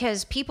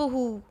 Because people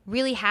who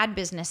really had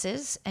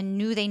businesses and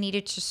knew they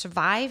needed to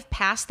survive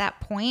past that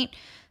point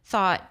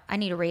thought, I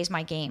need to raise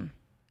my game.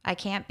 I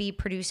can't be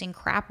producing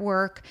crap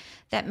work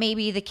that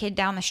maybe the kid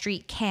down the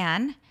street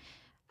can.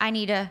 I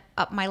need to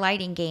up my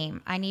lighting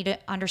game. I need to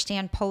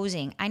understand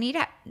posing. I need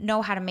to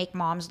know how to make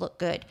moms look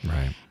good.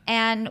 Right.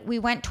 And we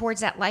went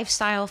towards that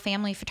lifestyle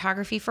family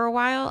photography for a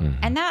while. Mm-hmm.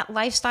 And that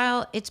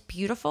lifestyle, it's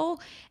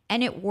beautiful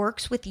and it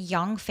works with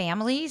young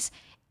families.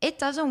 It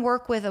doesn't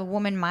work with a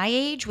woman my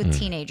age with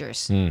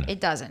teenagers. It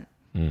doesn't.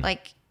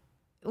 Like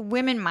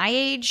women my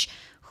age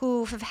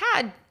who have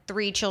had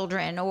 3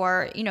 children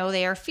or,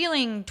 they are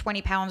feeling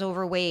 20 pounds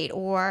overweight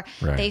or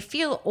they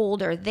feel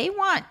older. They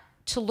want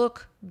to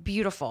look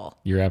beautiful.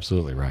 You're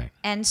absolutely right.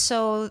 And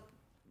so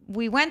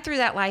we went through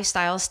that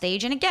lifestyle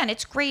stage. And again,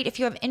 it's great if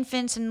you have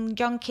infants and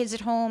young kids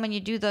at home and you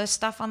do the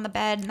stuff on the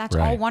bed and that's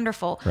all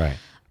wonderful. Right.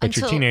 But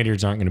your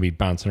teenagers aren't going to be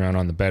bouncing around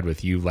on the bed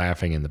with you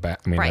laughing in the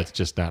back. I mean, that's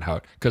just not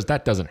how, because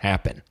that doesn't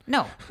happen.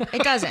 No,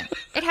 it doesn't.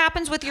 It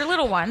happens with your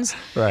little ones.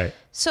 Right.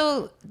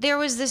 So there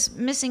was this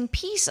missing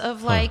piece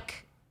of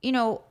like,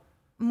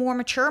 more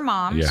mature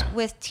moms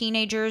with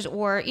teenagers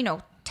or,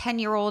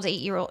 10-year-olds,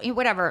 8-year-old,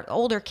 whatever,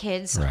 older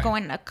kids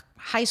going to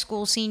high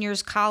school,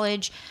 seniors,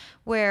 college,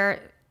 where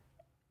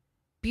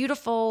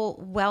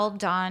beautiful, well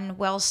done,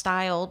 well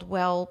styled,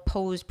 well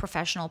posed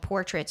professional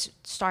portraits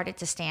started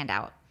to stand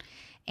out.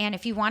 And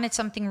if you wanted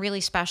something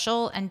really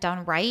special and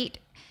done right,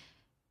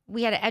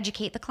 we had to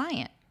educate the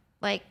client.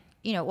 Like,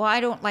 well, I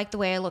don't like the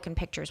way I look in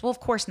pictures. Well, of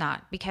course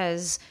not,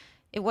 because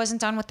it wasn't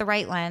done with the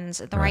right lens,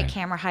 the right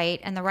camera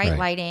height, and the right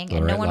lighting,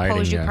 and no one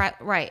posed you right.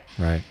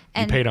 Right.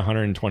 And you paid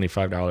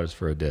 $125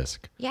 for a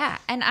disc. Yeah,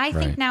 and I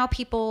think now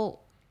people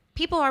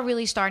are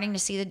really starting to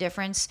see the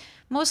difference,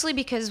 mostly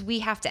because we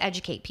have to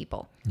educate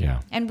people.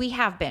 Yeah. And we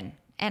have been.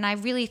 And I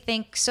really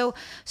think so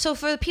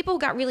for the people who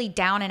got really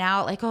down and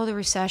out, like, oh, the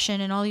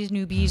recession and all these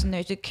newbies and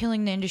they're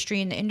killing the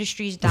industry and the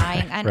industry's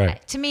dying. And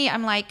to me,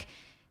 I'm like,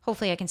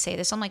 hopefully I can say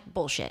this. I'm like,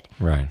 bullshit.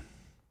 Right.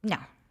 No.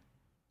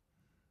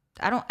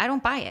 I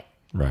don't buy it.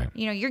 Right.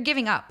 You're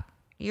giving up.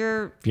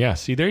 Yeah.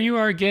 See, there you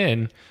are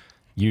again.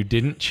 You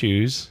didn't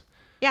choose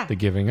the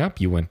giving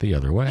up. You went the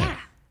other way. Yeah.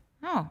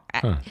 No.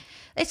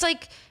 It's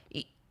like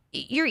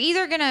you're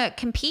either going to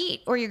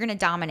compete or you're going to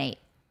dominate.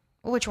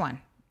 Which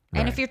one?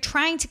 And if you're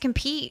trying to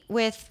compete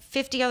with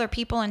 50 other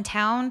people in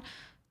town,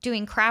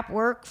 doing crap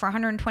work for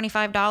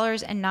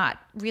 $125 and not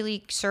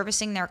really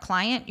servicing their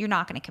client, you're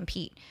not going to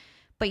compete.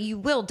 But you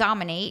will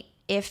dominate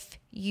if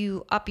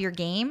you up your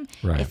game,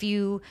 Right. if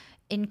you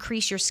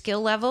increase your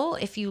skill level,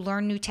 if you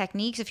learn new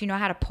techniques, if you know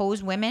how to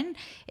pose women,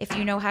 if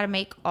you know how to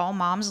make all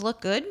moms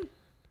look good,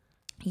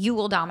 you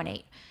will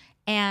dominate.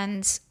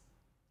 And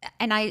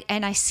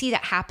I see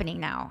that happening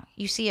now.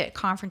 You see it at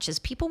conferences.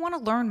 People want to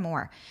learn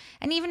more.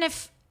 And even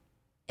if,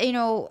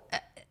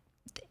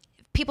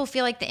 people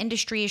feel like the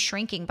industry is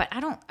shrinking, but I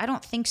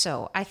don't think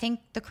so. I think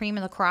the cream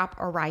of the crop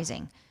are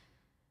rising.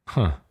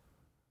 Huh.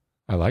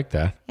 I like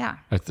that. Yeah.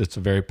 It's a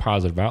very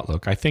positive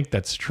outlook. I think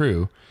that's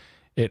true.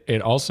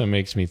 It also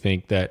makes me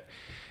think that,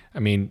 I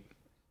mean,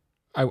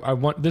 I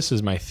want, this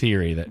is my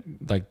theory that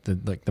like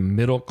the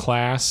middle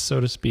class, so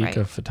to speak, Right.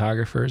 of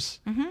photographers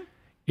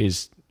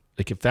is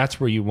like, if that's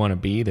where you want to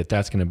be,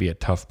 that's going to be a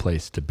tough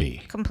place to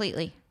be.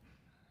 Completely.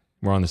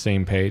 We're on the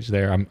same page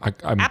there. I'm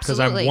because I'm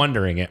Absolutely.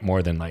 wondering it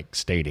more than like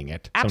stating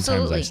it. Sometimes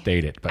Absolutely. I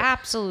state it, but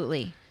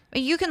Absolutely.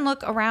 You can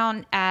look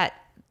around at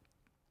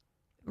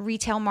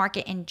retail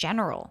market in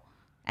general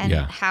and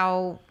Yeah.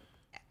 how,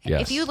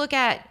 yes. if you look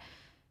at,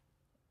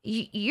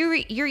 you're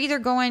either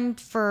going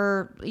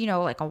for,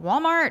 like a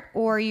Walmart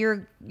or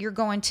you're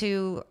going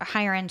to a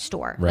higher end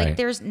store. Right. Like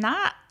there's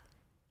not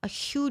a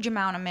huge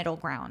amount of middle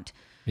ground.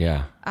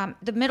 yeah,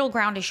 The middle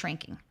ground is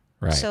shrinking.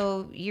 right.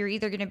 So you're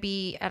either going to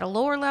be at a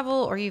lower level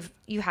or you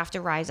have to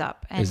rise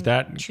up and Is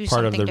that choose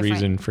part of the something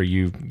different. reason for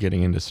you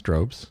getting into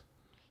strobes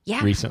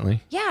Yeah.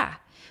 recently? Yeah.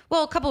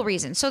 Well, a couple of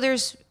reasons. So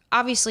there's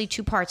obviously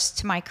two parts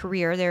to my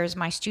career. There's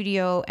my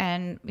studio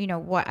and,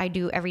 what I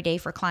do every day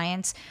for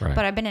clients. Right.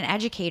 But I've been an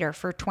educator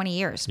for 20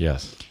 years.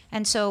 Yes.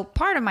 And so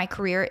part of my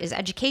career is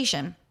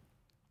education.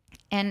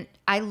 And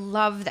I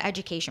love the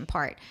education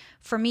part.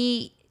 For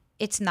me,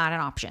 it's not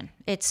an option.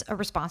 It's a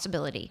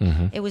responsibility.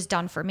 Mm-hmm. It was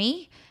done for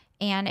me.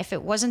 And if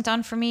it wasn't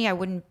done for me, I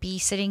wouldn't be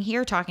sitting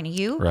here talking to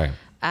you. Right.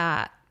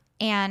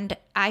 And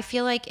I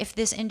feel like if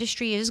this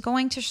industry is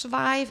going to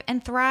survive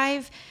and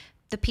thrive,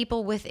 the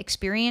people with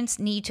experience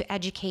need to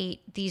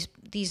educate these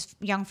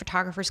young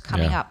photographers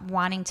coming Yeah. up,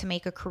 wanting to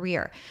make a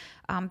career.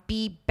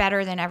 Be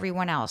better than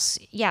everyone else.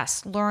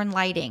 Yes, learn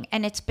lighting.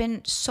 And it's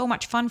been so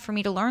much fun for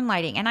me to learn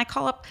lighting. And I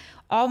call up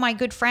all my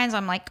good friends.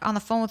 I'm like on the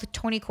phone with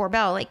Tony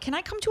Corbell, like, can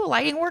I come to a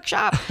lighting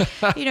workshop?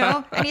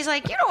 And he's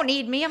like, you don't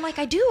need me. I'm like,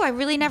 I do. I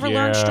really never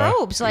learned Yeah.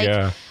 strobes. Like,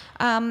 Yeah.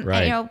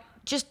 Right. and,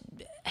 just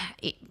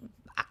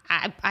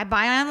I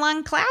buy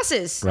online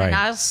classes Right. and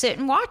I'll sit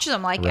and watch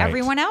them like Right.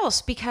 everyone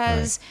else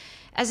because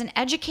as an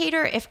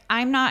educator, if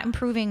I'm not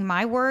improving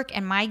my work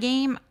and my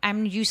game,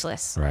 I'm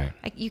useless. Right.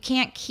 Like you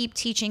can't keep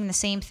teaching the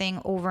same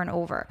thing over and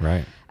over.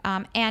 Right.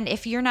 And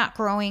if you're not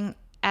growing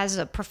as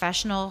a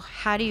professional,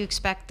 how do you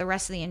expect the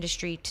rest of the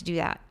industry to do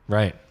that?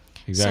 Right.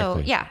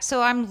 Exactly. So yeah,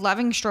 so I'm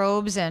loving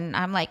strobes and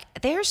I'm like,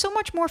 they're so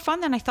much more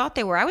fun than I thought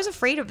they were. I was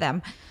afraid of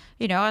them,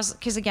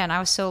 because again, I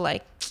was so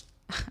like,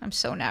 I'm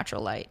so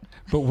natural light.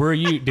 But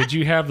did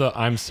you have the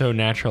I'm so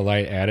natural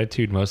light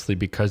attitude mostly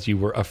because you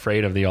were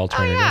afraid of the Oh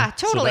alternative? yeah,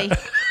 So totally.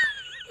 that-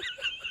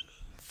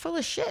 Full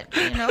of shit,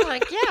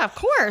 like, yeah, of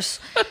course.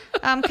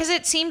 Because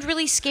it seemed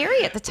really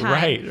scary at the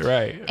time.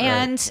 Right.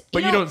 And,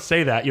 But you don't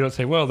say that. You don't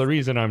say, well, the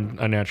reason I'm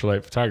a natural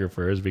light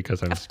photographer is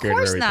because I'm scared of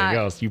course everything not.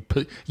 else.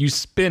 You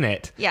spin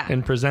it Yeah.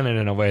 and present it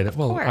in a way that,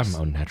 well, course.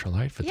 I'm a natural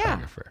light Yeah,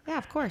 photographer. yeah,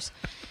 of course.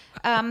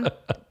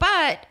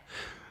 But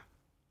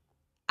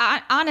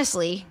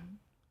honestly,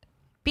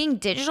 being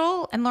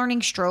digital and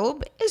learning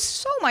strobe is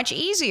so much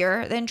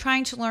easier than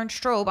trying to learn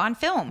strobe on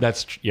film.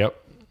 Yep.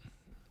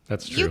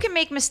 That's true. You can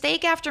make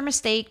mistake after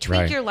mistake, tweak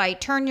Right. your light,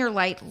 turn your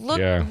light, look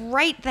Yeah.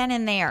 right then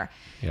and there.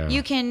 Yeah.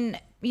 You can,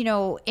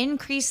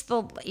 increase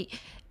the.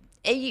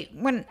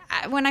 When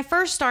I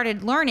first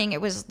started learning,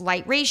 it was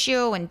light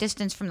ratio and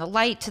distance from the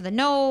light to the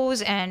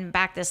nose and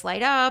back this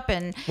light up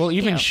and. Well,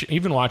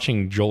 even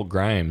watching Joel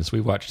Grimes, we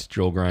watched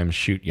Joel Grimes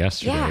shoot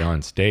yesterday Yeah.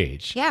 on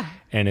stage. Yeah.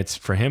 And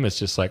for him, it's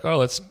just like, oh,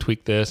 let's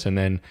tweak this. And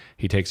then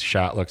he takes a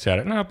shot, looks at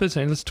it. No,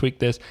 let's tweak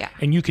this. Yeah.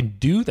 And you can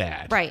do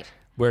that. Right.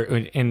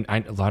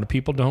 A lot of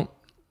people don't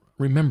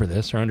remember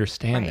this or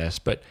understand Right. this,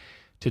 but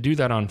to do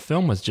that on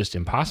film was just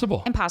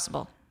impossible.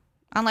 Impossible.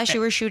 Unless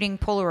you were shooting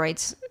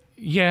Polaroids.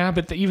 Yeah,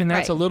 but even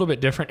that's Right. a little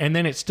bit different. And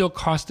then it's still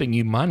costing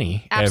you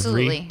money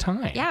Absolutely. every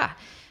time. Yeah.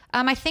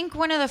 I think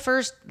one of the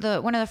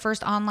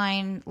first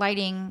online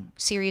lighting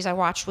series I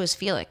watched was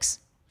Felix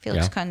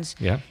Kunz.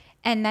 Yeah.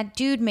 And that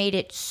dude made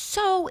it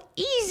so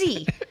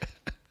easy.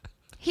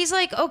 He's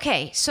like,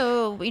 okay,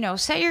 so,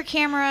 set your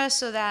camera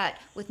so that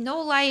with no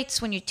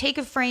lights, when you take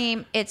a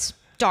frame, it's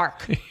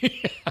dark.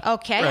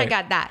 Okay, I Right.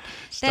 got that.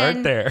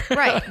 Start there.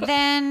 Right.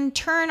 Then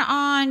turn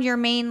on your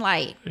main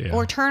light Yeah.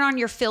 or turn on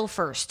your fill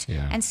first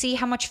Yeah. and see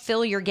how much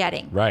fill you're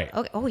getting. Right.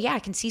 Okay. Oh, yeah, I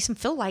can see some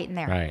fill light in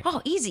there. Right.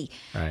 Oh, easy.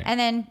 Right. And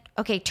then,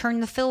 okay,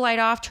 turn the fill light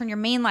off, turn your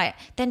main light,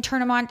 then turn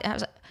them on. And I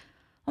was like,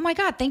 oh my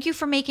God, thank you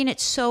for making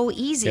it so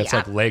easy. Yeah, it's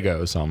like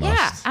Legos almost.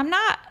 Yeah, I'm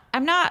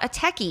not a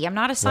techie. I'm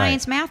not a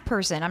science math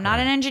person. I'm not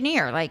an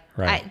engineer. Like,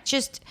 Right.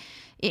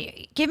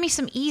 give me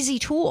some easy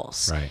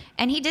tools. Right.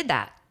 And he did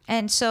that.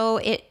 And so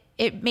it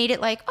it made it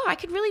like, oh, I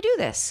could really do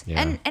this.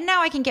 Yeah. And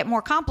now I can get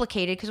more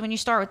complicated because when you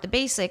start with the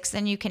basics,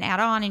 then you can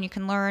add on and you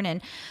can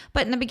learn.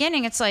 But in the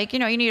beginning, it's like, you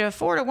need a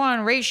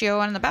 4-to-1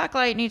 ratio and the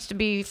backlight needs to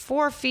be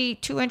 4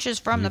 feet, 2 inches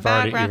from the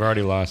background. You've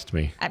already lost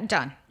me. I'm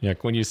done. Yeah,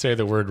 when you say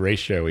the word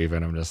ratio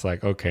even, I'm just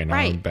like, okay, now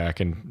Right. I'm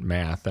back in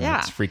math and Yeah.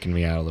 it's freaking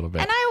me out a little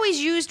bit. And I always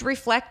used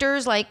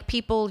reflectors like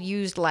people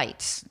used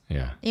lights.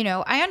 Yeah.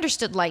 I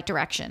understood light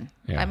direction.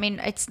 Yeah. I mean,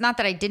 it's not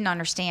that I didn't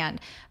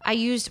understand. I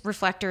used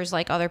reflectors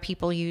like other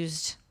people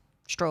used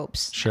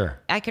strobes. Sure.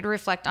 I could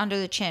reflect under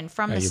the chin,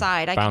 from the you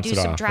side. I could bounce do it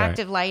off,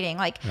 subtractive lighting.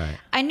 Like, Right.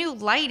 I knew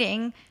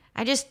lighting.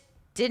 I just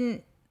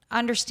didn't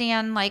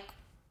understand, like,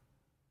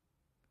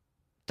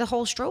 the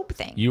whole strobe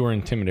thing. You were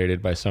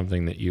intimidated by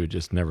something that you had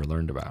just never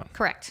learned about.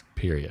 Correct.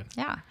 Period.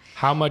 Yeah.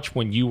 How much,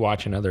 when you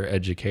watch another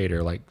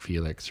educator like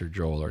Felix or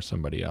Joel or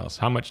somebody else,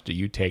 how much do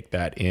you take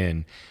that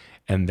in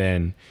and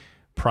then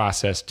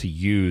process to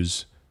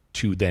use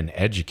to then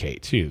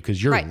educate too?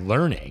 Because you're Right.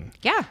 learning.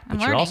 Yeah. I'm But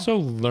learning. you're also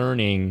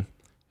learning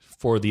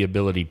for the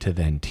ability to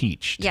then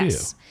teach too.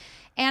 Yes.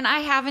 And I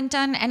haven't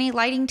done any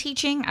lighting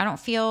teaching. I don't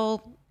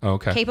feel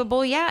Okay.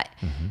 capable yet.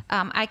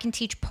 I can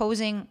teach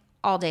posing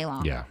all day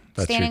long. Yeah,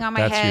 that's Standing your- on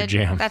my that's your head.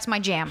 jam. That's my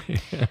jam.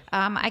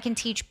 I can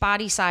teach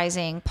body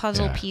sizing,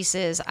 puzzle Yeah.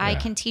 pieces. I Yeah.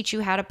 can teach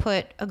you how to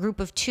put a group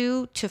of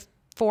 2 to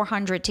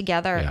 400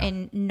 together Yeah.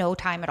 in no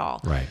time at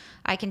all. Right.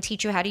 I can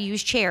teach you how to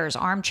use chairs,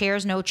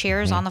 armchairs, no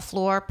chairs on the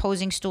floor,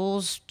 posing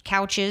stools,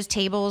 couches,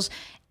 tables,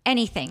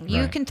 anything.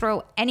 You Right. can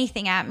throw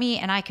anything at me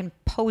and I can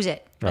pose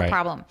it. No Right.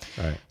 problem.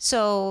 Right.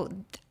 So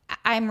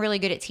I'm really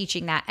good at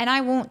teaching that. And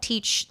I won't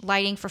teach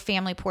lighting for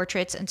family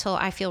portraits until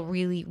I feel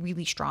really,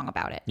 really strong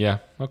about it. Yeah.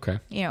 Okay.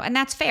 And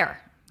that's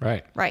fair.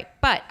 Right. Right.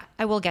 But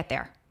I will get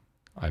there.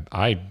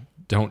 I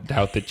don't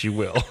doubt that you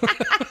will.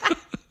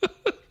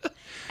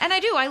 And I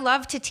do. I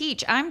love to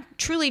teach. I'm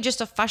truly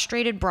just a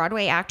frustrated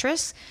Broadway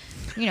actress.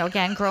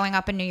 Again, growing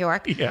up in New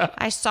York. Yeah.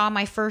 I saw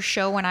my first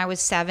show when I was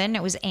 7.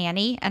 It was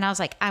Annie. And I was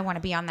like, I want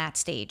to be on that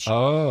stage.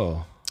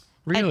 Oh,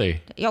 really?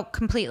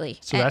 Completely.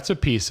 So that's a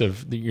piece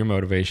of your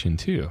motivation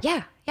too.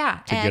 Yeah. Yeah.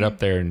 To get up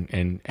there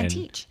and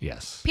teach.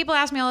 Yes. People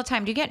ask me all the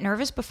time, do you get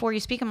nervous before you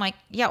speak? I'm like,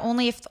 yeah,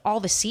 only if all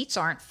the seats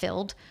aren't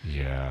filled.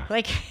 Yeah.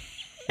 Like,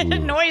 it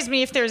annoys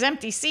me if there's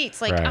empty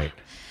seats. Like, Right.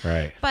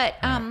 Right.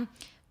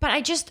 But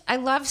I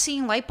love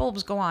seeing light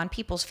bulbs go on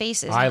people's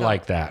faces. and I go,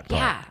 like that part.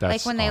 Yeah.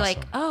 That's like when they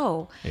awesome.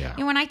 oh. Yeah.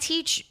 When I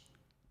teach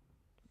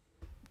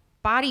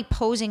body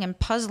posing and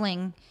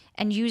puzzling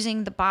and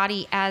using the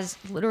body as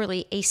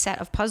literally a set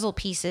of puzzle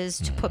pieces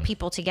to put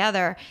people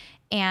together,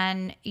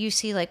 and you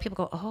see like people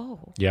go, oh,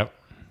 Yep.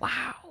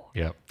 wow.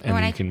 Yep. And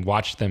when you I- can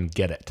watch them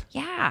get it.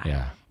 Yeah.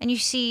 Yeah. And you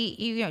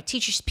see,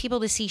 teach people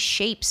to see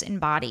shapes in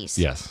bodies.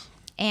 Yes.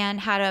 And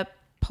how to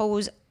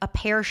pose a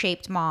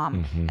pear-shaped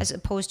mom as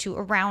opposed to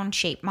a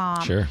round-shaped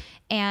mom. Sure.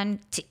 And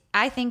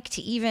I think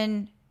to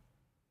even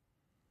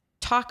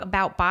talk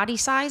about body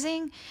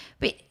sizing,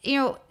 but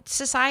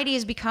society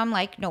has become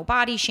like no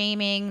body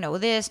shaming, no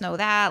this, no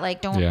that,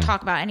 like don't Yeah.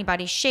 talk about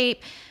anybody's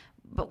shape.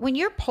 But when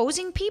you're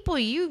posing people,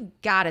 you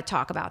got to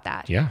talk about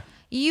that. Yeah.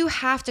 You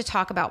have to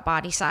talk about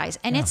body size,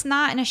 and it's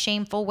not in a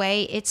shameful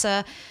way.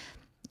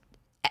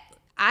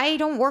 I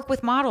don't work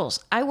with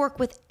models. I work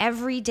with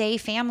everyday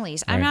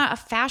families. I'm Right. not a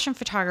fashion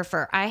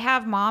photographer. I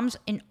have moms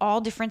in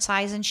all different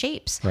sizes and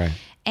shapes. Right.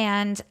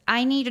 And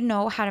I need to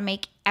know how to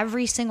make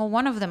every single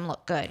one of them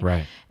look good.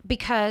 Right.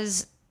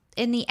 Because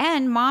in the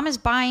end, mom is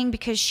buying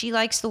because she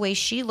likes the way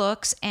she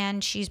looks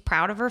and she's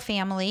proud of her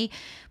family.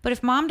 But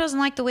if mom doesn't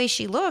like the way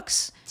she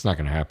looks, It's not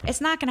going to happen. it's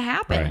not going to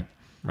happen.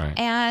 Right. Right.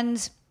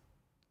 And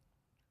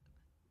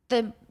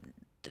the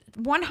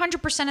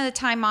 100% of the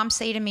time, moms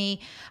say to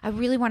me, I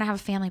really want to have a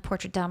family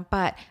portrait done,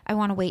 but I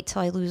want to wait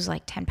till I lose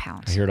like 10 I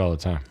pounds hear it all the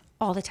time.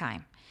 all the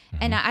time.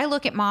 And I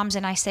look at moms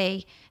and I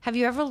say, have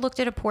you ever looked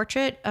at a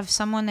portrait of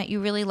someone that you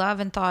really love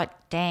and thought,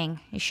 dang,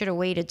 you should have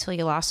waited till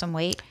you lost some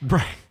weight?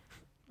 Right.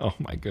 Oh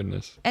my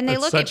goodness. And they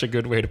That's look such at- a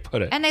good way to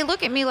put it. And they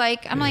look at me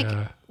like, I'm like,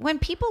 Yeah. when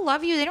people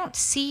love you, they don't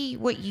see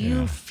what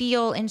you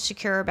feel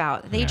insecure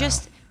about. They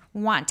just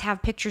want to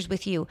have pictures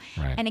with you.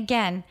 Right. And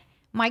again,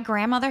 my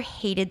grandmother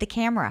hated the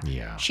camera.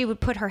 Yeah. She would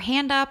put her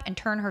hand up and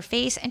turn her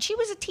face, and she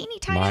was a teeny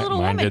tiny little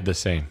Mine woman. did the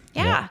same.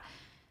 Yeah.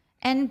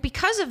 And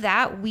because of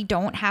that, we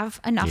don't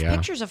have enough Yeah.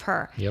 pictures of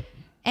her. Yep.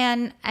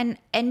 And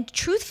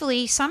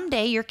truthfully,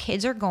 someday your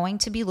kids are going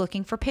to be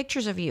looking for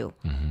pictures of you.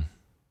 Mm-hmm.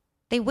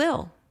 They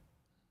will.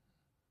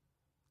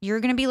 You're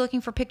going to be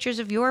looking for pictures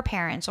of your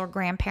parents or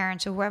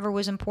grandparents or whoever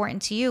was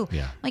important to you.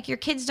 Yeah. Like your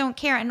kids don't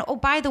care. And oh,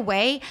 by the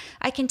way,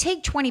 I can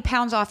take 20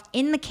 pounds off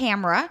in the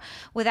camera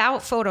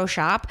without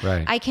Photoshop.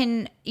 Right. I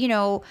can,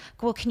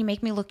 well, can you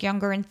make me look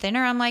younger and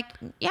thinner? I'm like,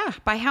 yeah,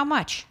 by how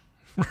much?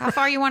 How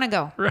far you want to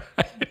go? Right.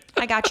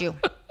 I got you.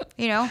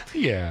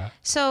 Yeah.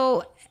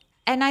 So,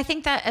 and I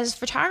think that as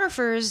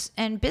photographers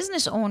and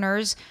business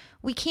owners,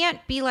 we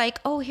can't be like,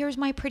 oh, here's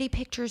my pretty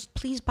pictures.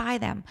 Please buy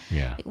them.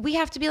 Yeah. We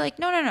have to be like,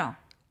 no.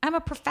 I'm a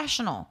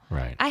professional.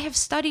 Right. I have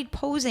studied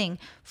posing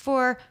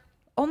for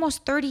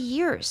almost 30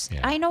 years. Yeah.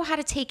 I know how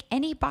to take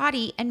any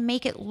body and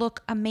make it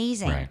look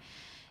amazing. Right.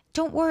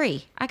 don't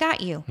worry, I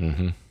got you.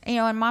 Mm-hmm. You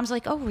know, and mom's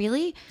like, oh,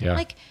 really? Yeah.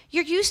 Like,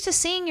 you're used to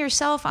seeing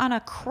yourself on a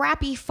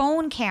crappy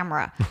phone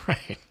camera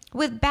Right.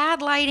 with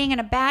bad lighting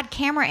and a bad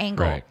camera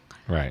angle. Right.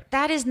 Right.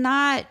 That is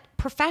not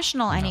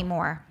professional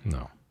anymore.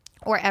 No.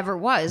 Or ever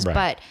was, Right,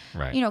 but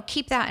right. you know,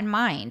 keep that in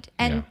mind.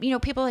 And Yeah. you know,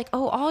 people are like,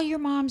 oh, all your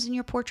moms in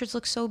your portraits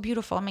look so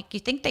beautiful. I'm like, you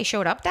think they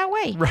showed up that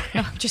way? Right.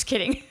 No, I'm just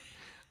kidding.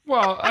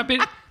 Well, I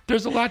mean,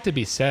 there's a lot to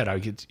be said.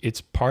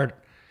 It's part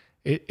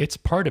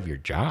of your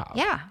job.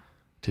 Yeah.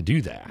 To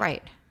do that.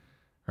 Right.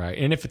 Right.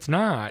 And if it's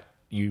not,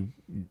 you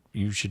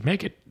should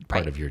make it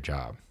part Right. of your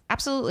job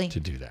Absolutely. to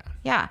do that.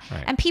 Yeah.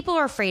 Right. And people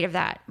are afraid of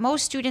that.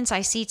 Most students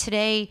I see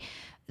today,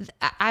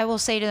 I will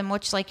say to them,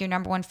 what's like your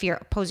number one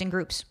fear? Posing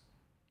groups.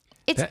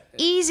 It's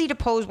easy to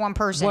pose one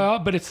person. Well,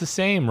 but it's the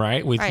same,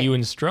 right? With Right. you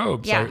and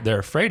strobes, Yeah. they're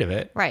afraid of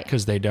it. Right.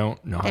 Because they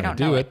don't know how to don't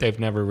do know it. it. They've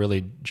never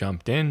really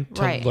jumped in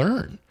to Right.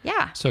 learn.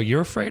 Yeah. So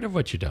you're afraid of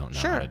what you don't know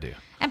how Sure. to do.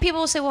 And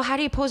people will say, well, how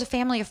do you pose a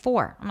family of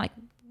 4? I'm like,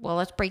 well,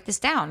 let's break this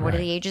down. What are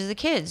Right. the ages of the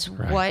kids?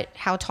 Right.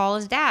 How tall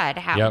is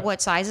dad? Yep.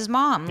 What size is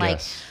mom? Like,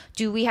 Yes.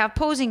 do we have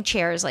posing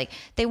chairs? Like,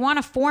 they want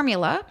a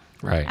formula.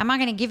 Right. I'm not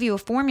going to give you a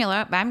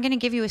formula, but I'm going to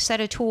give you a set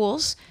of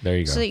tools. There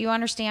you go. So that you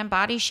understand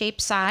body, shape,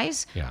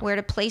 size, Yeah. where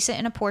to place it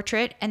in a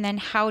portrait, and then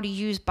how to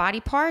use body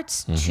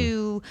parts Mm-hmm.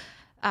 to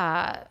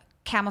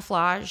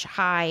camouflage,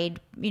 hide,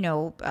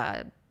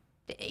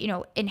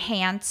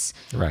 enhance,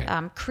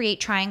 Right. create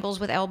triangles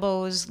with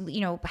elbows,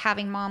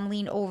 having mom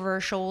lean over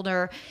her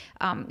shoulder.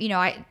 And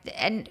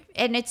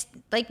it's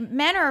like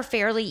men are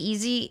fairly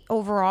easy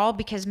overall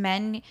because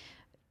men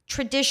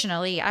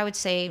traditionally, I would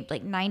say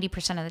like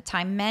 90% of the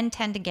time, men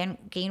tend to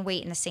gain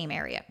weight in the same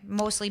area,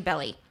 mostly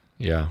belly.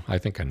 Yeah, I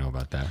think I know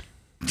about that.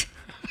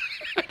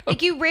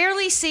 Like you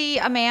rarely see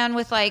a man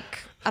with like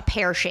a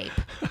pear shape.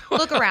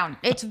 Look around.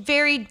 It's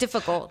very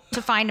difficult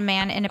to find a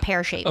man in a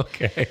pear shape.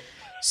 Okay.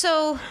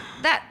 So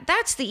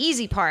that's the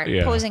easy part,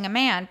 Yeah. posing a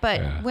man. But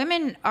Yeah.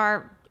 women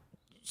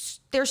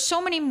there's so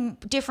many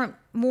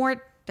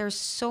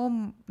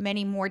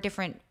more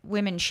different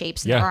women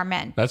shapes than Yeah. there are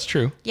men. That's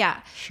true. Yeah.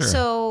 Sure.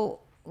 So,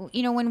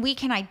 when we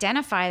can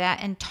identify that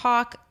and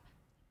talk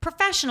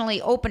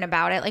professionally open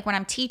about it, like when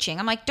I'm teaching,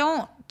 I'm like,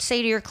 don't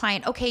say to your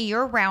client, okay,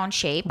 you're a round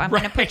shape. I'm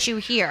going to put you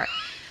here.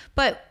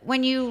 But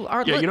when you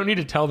are, Yeah, you don't need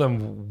to tell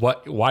them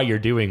why you're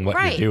doing what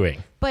right. you're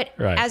doing. But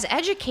Right. as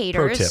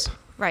educators, Pro tip.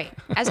 right.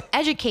 As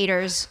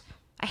educators,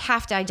 I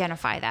have to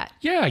identify that.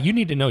 Yeah, you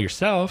need to know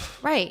yourself.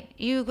 Right.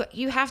 You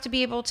have to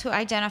be able to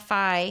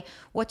identify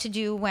what to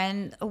do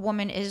when a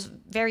woman is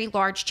very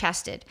large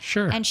chested.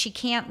 Sure. And she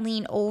can't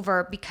lean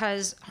over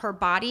because her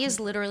body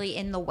is literally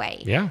in the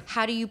way. Yeah.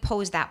 How do you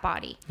pose that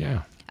body?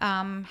 Yeah.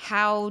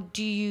 How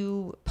do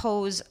you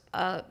pose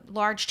a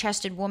large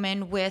chested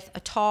woman with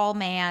a tall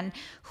man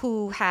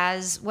who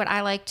has what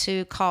I like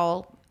to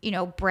call,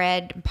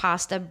 bread,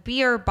 pasta,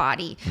 beer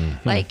body,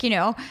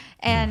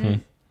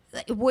 and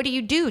what do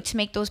you do to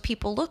make those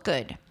people look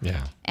good?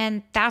 Yeah.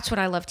 And that's what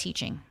I love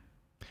teaching.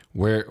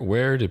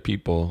 Where do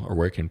people or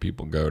where can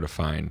people go to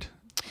find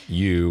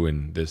you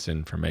and this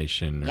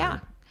information or Yeah.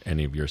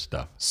 any of your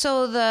stuff?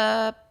 So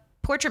the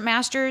Portrait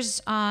Masters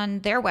on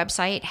their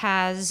website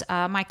has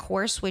my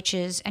course,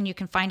 and you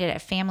can find it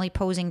at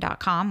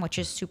familyposing.com, which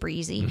is super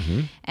easy.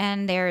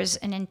 And there's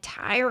an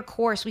entire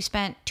course. We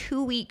spent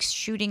 2 weeks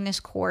shooting this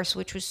course,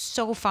 which was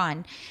so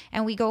fun.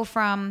 And we go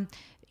from,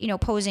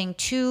 posing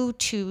 2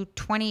 to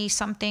 20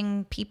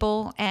 something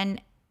people. And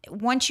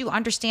once you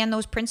understand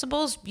those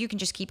principles, you can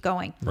just keep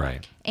going.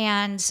 Right.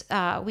 And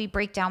we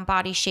break down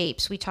body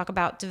shapes. We talk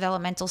about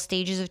developmental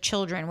stages of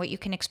children, what you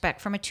can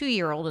expect from a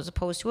 2-year-old as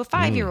opposed to a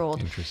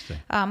 5-year-old. Interesting.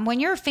 When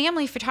you're a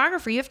family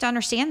photographer, you have to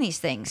understand these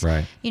things.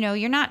 Right.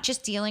 You're not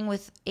just dealing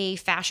with a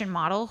fashion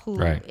model who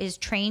Right. is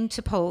trained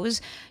to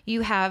pose.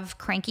 You have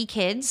cranky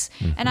kids.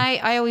 Mm-hmm. And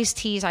I always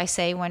tease, I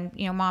say when,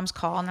 moms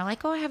call and they're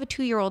like, oh, I have a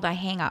 2-year-old, I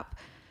hang up.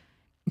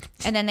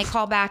 And then they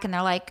call back and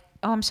they're like,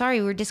 oh, I'm sorry,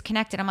 we were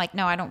disconnected. I'm like,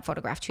 no, I don't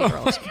photograph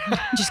 2-year-olds.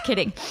 Just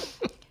kidding.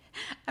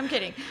 I'm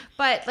kidding.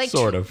 But like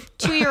Sort of.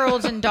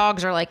 2-year-olds and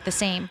dogs are like the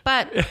same.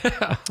 But,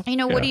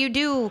 what do you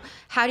do?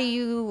 How do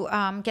you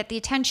get the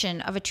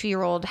attention of a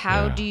 2-year-old?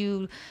 How Yeah. do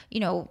you,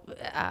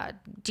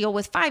 deal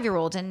with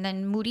 5-year-olds and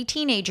then moody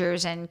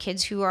teenagers and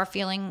kids who are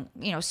feeling,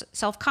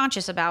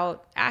 self-conscious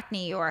about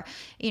acne or,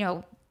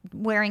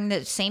 wearing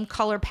the same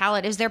color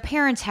palette as their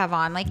parents have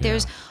on. Like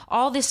there's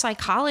all this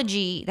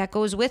psychology that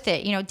goes with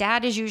it.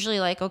 Dad is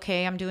usually like,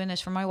 okay, I'm doing this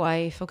for my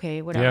wife.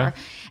 Okay, whatever. Yeah.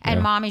 And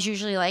Yeah. mom is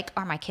usually like,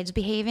 are my kids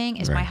behaving?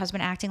 Is my Right.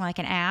 husband acting like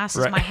an ass?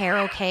 Right. Is my hair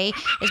okay?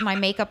 Is my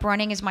makeup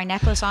running? Is my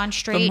necklace on The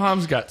straight?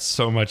 mom's got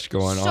so much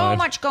going on. So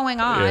much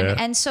going on. Yeah.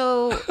 And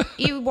so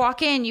you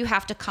walk in, you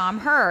have to calm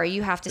her.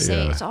 You have to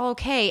say, Yeah. it's all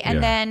okay. And Yeah.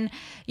 then,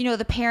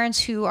 the parents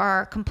who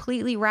are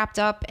completely wrapped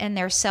up in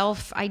their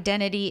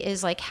self-identity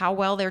is like how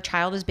well their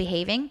child is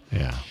behaving.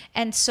 Yeah.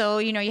 And so,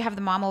 you have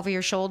the mom over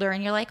your shoulder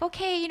and you're like,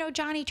 okay,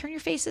 Johnny, turn your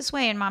face this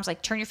way. And mom's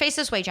like, turn your face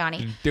this way,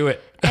 Johnny. Do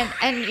it.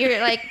 And you're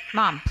like,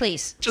 Mom,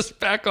 please Just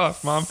back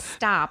off, Mom.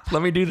 stop.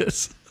 Let me do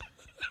this.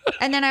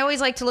 And then I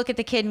always like to look at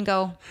the kid and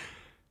go,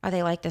 are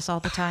they like this all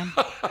the time?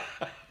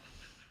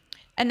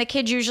 And the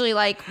kid's usually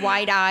like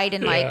wide-eyed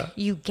and like,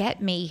 you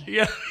get me.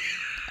 Yeah.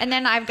 And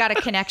then I've got a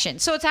connection.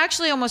 So it's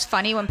actually almost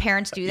funny when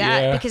parents do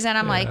that Yeah, because then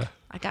I'm like,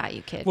 I got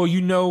you, kid. Well,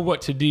 you know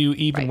what to do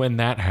even Right. when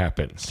that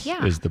happens.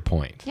 Yeah. Is the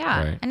point.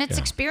 Yeah. Right? And it's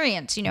Yeah.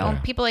 experience, you know. Yeah.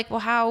 People are like, well,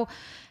 how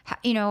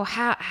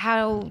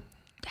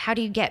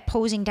do you get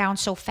posing down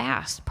so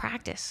fast?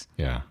 Practice.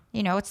 Yeah.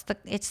 You know, it's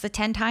the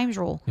 10 times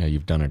rule. Yeah.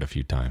 You've done it a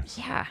few times.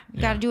 Yeah.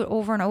 You got to do it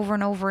over and over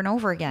and over and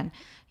over again.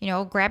 You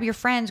know, grab your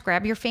friends,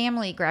 grab your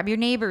family, grab your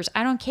neighbors.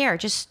 I don't care.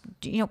 Just,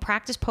 you know,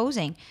 practice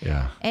posing.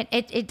 Yeah.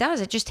 It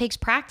does. It just takes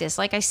practice.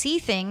 Like I see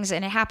things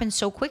and it happens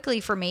so quickly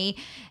for me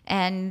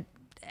and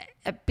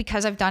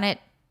because I've done it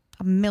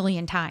a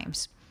million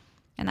times.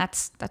 And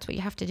that's what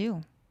you have to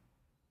do.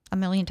 A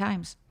million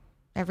times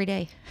every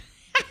day.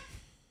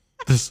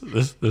 This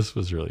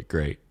was really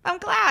great. I'm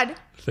glad.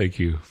 Thank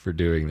you for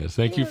doing this.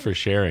 Thank you for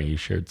sharing. You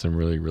shared some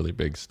really, really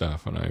big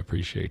stuff, and I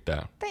appreciate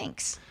that.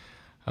 Thanks.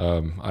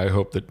 I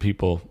hope that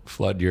people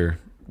flood your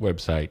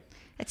website.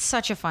 It's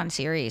such a fun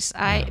series.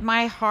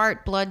 My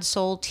heart, blood,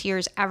 soul,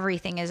 tears,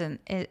 everything is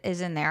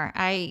in there.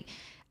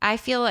 I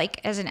feel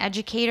like as an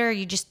educator,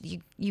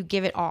 you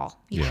give it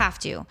all. You have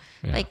to.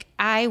 Yeah. Like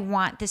I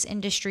want this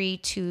industry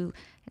to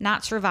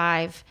not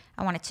survive.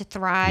 I want it to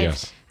thrive.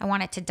 Yes. I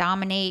want it to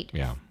dominate.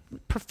 Yeah.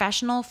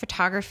 Professional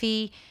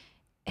photography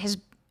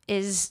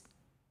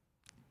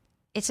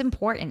it's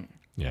important.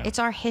 Yeah. It's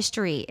our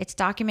history. It's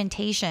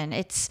documentation.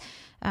 It's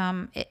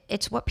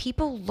what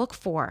people look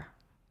for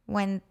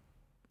when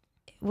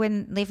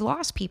they've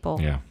lost people.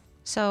 Yeah.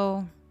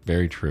 So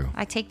Very true.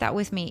 I take that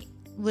with me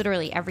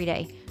literally every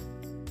day.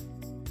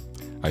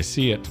 I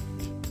see it.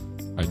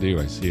 I do.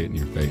 I see it in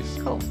your face.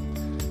 Cool.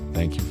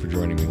 Thank you for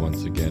joining me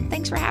once again.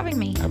 Thanks for having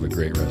me. Have a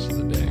great rest of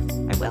the day.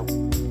 I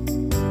will.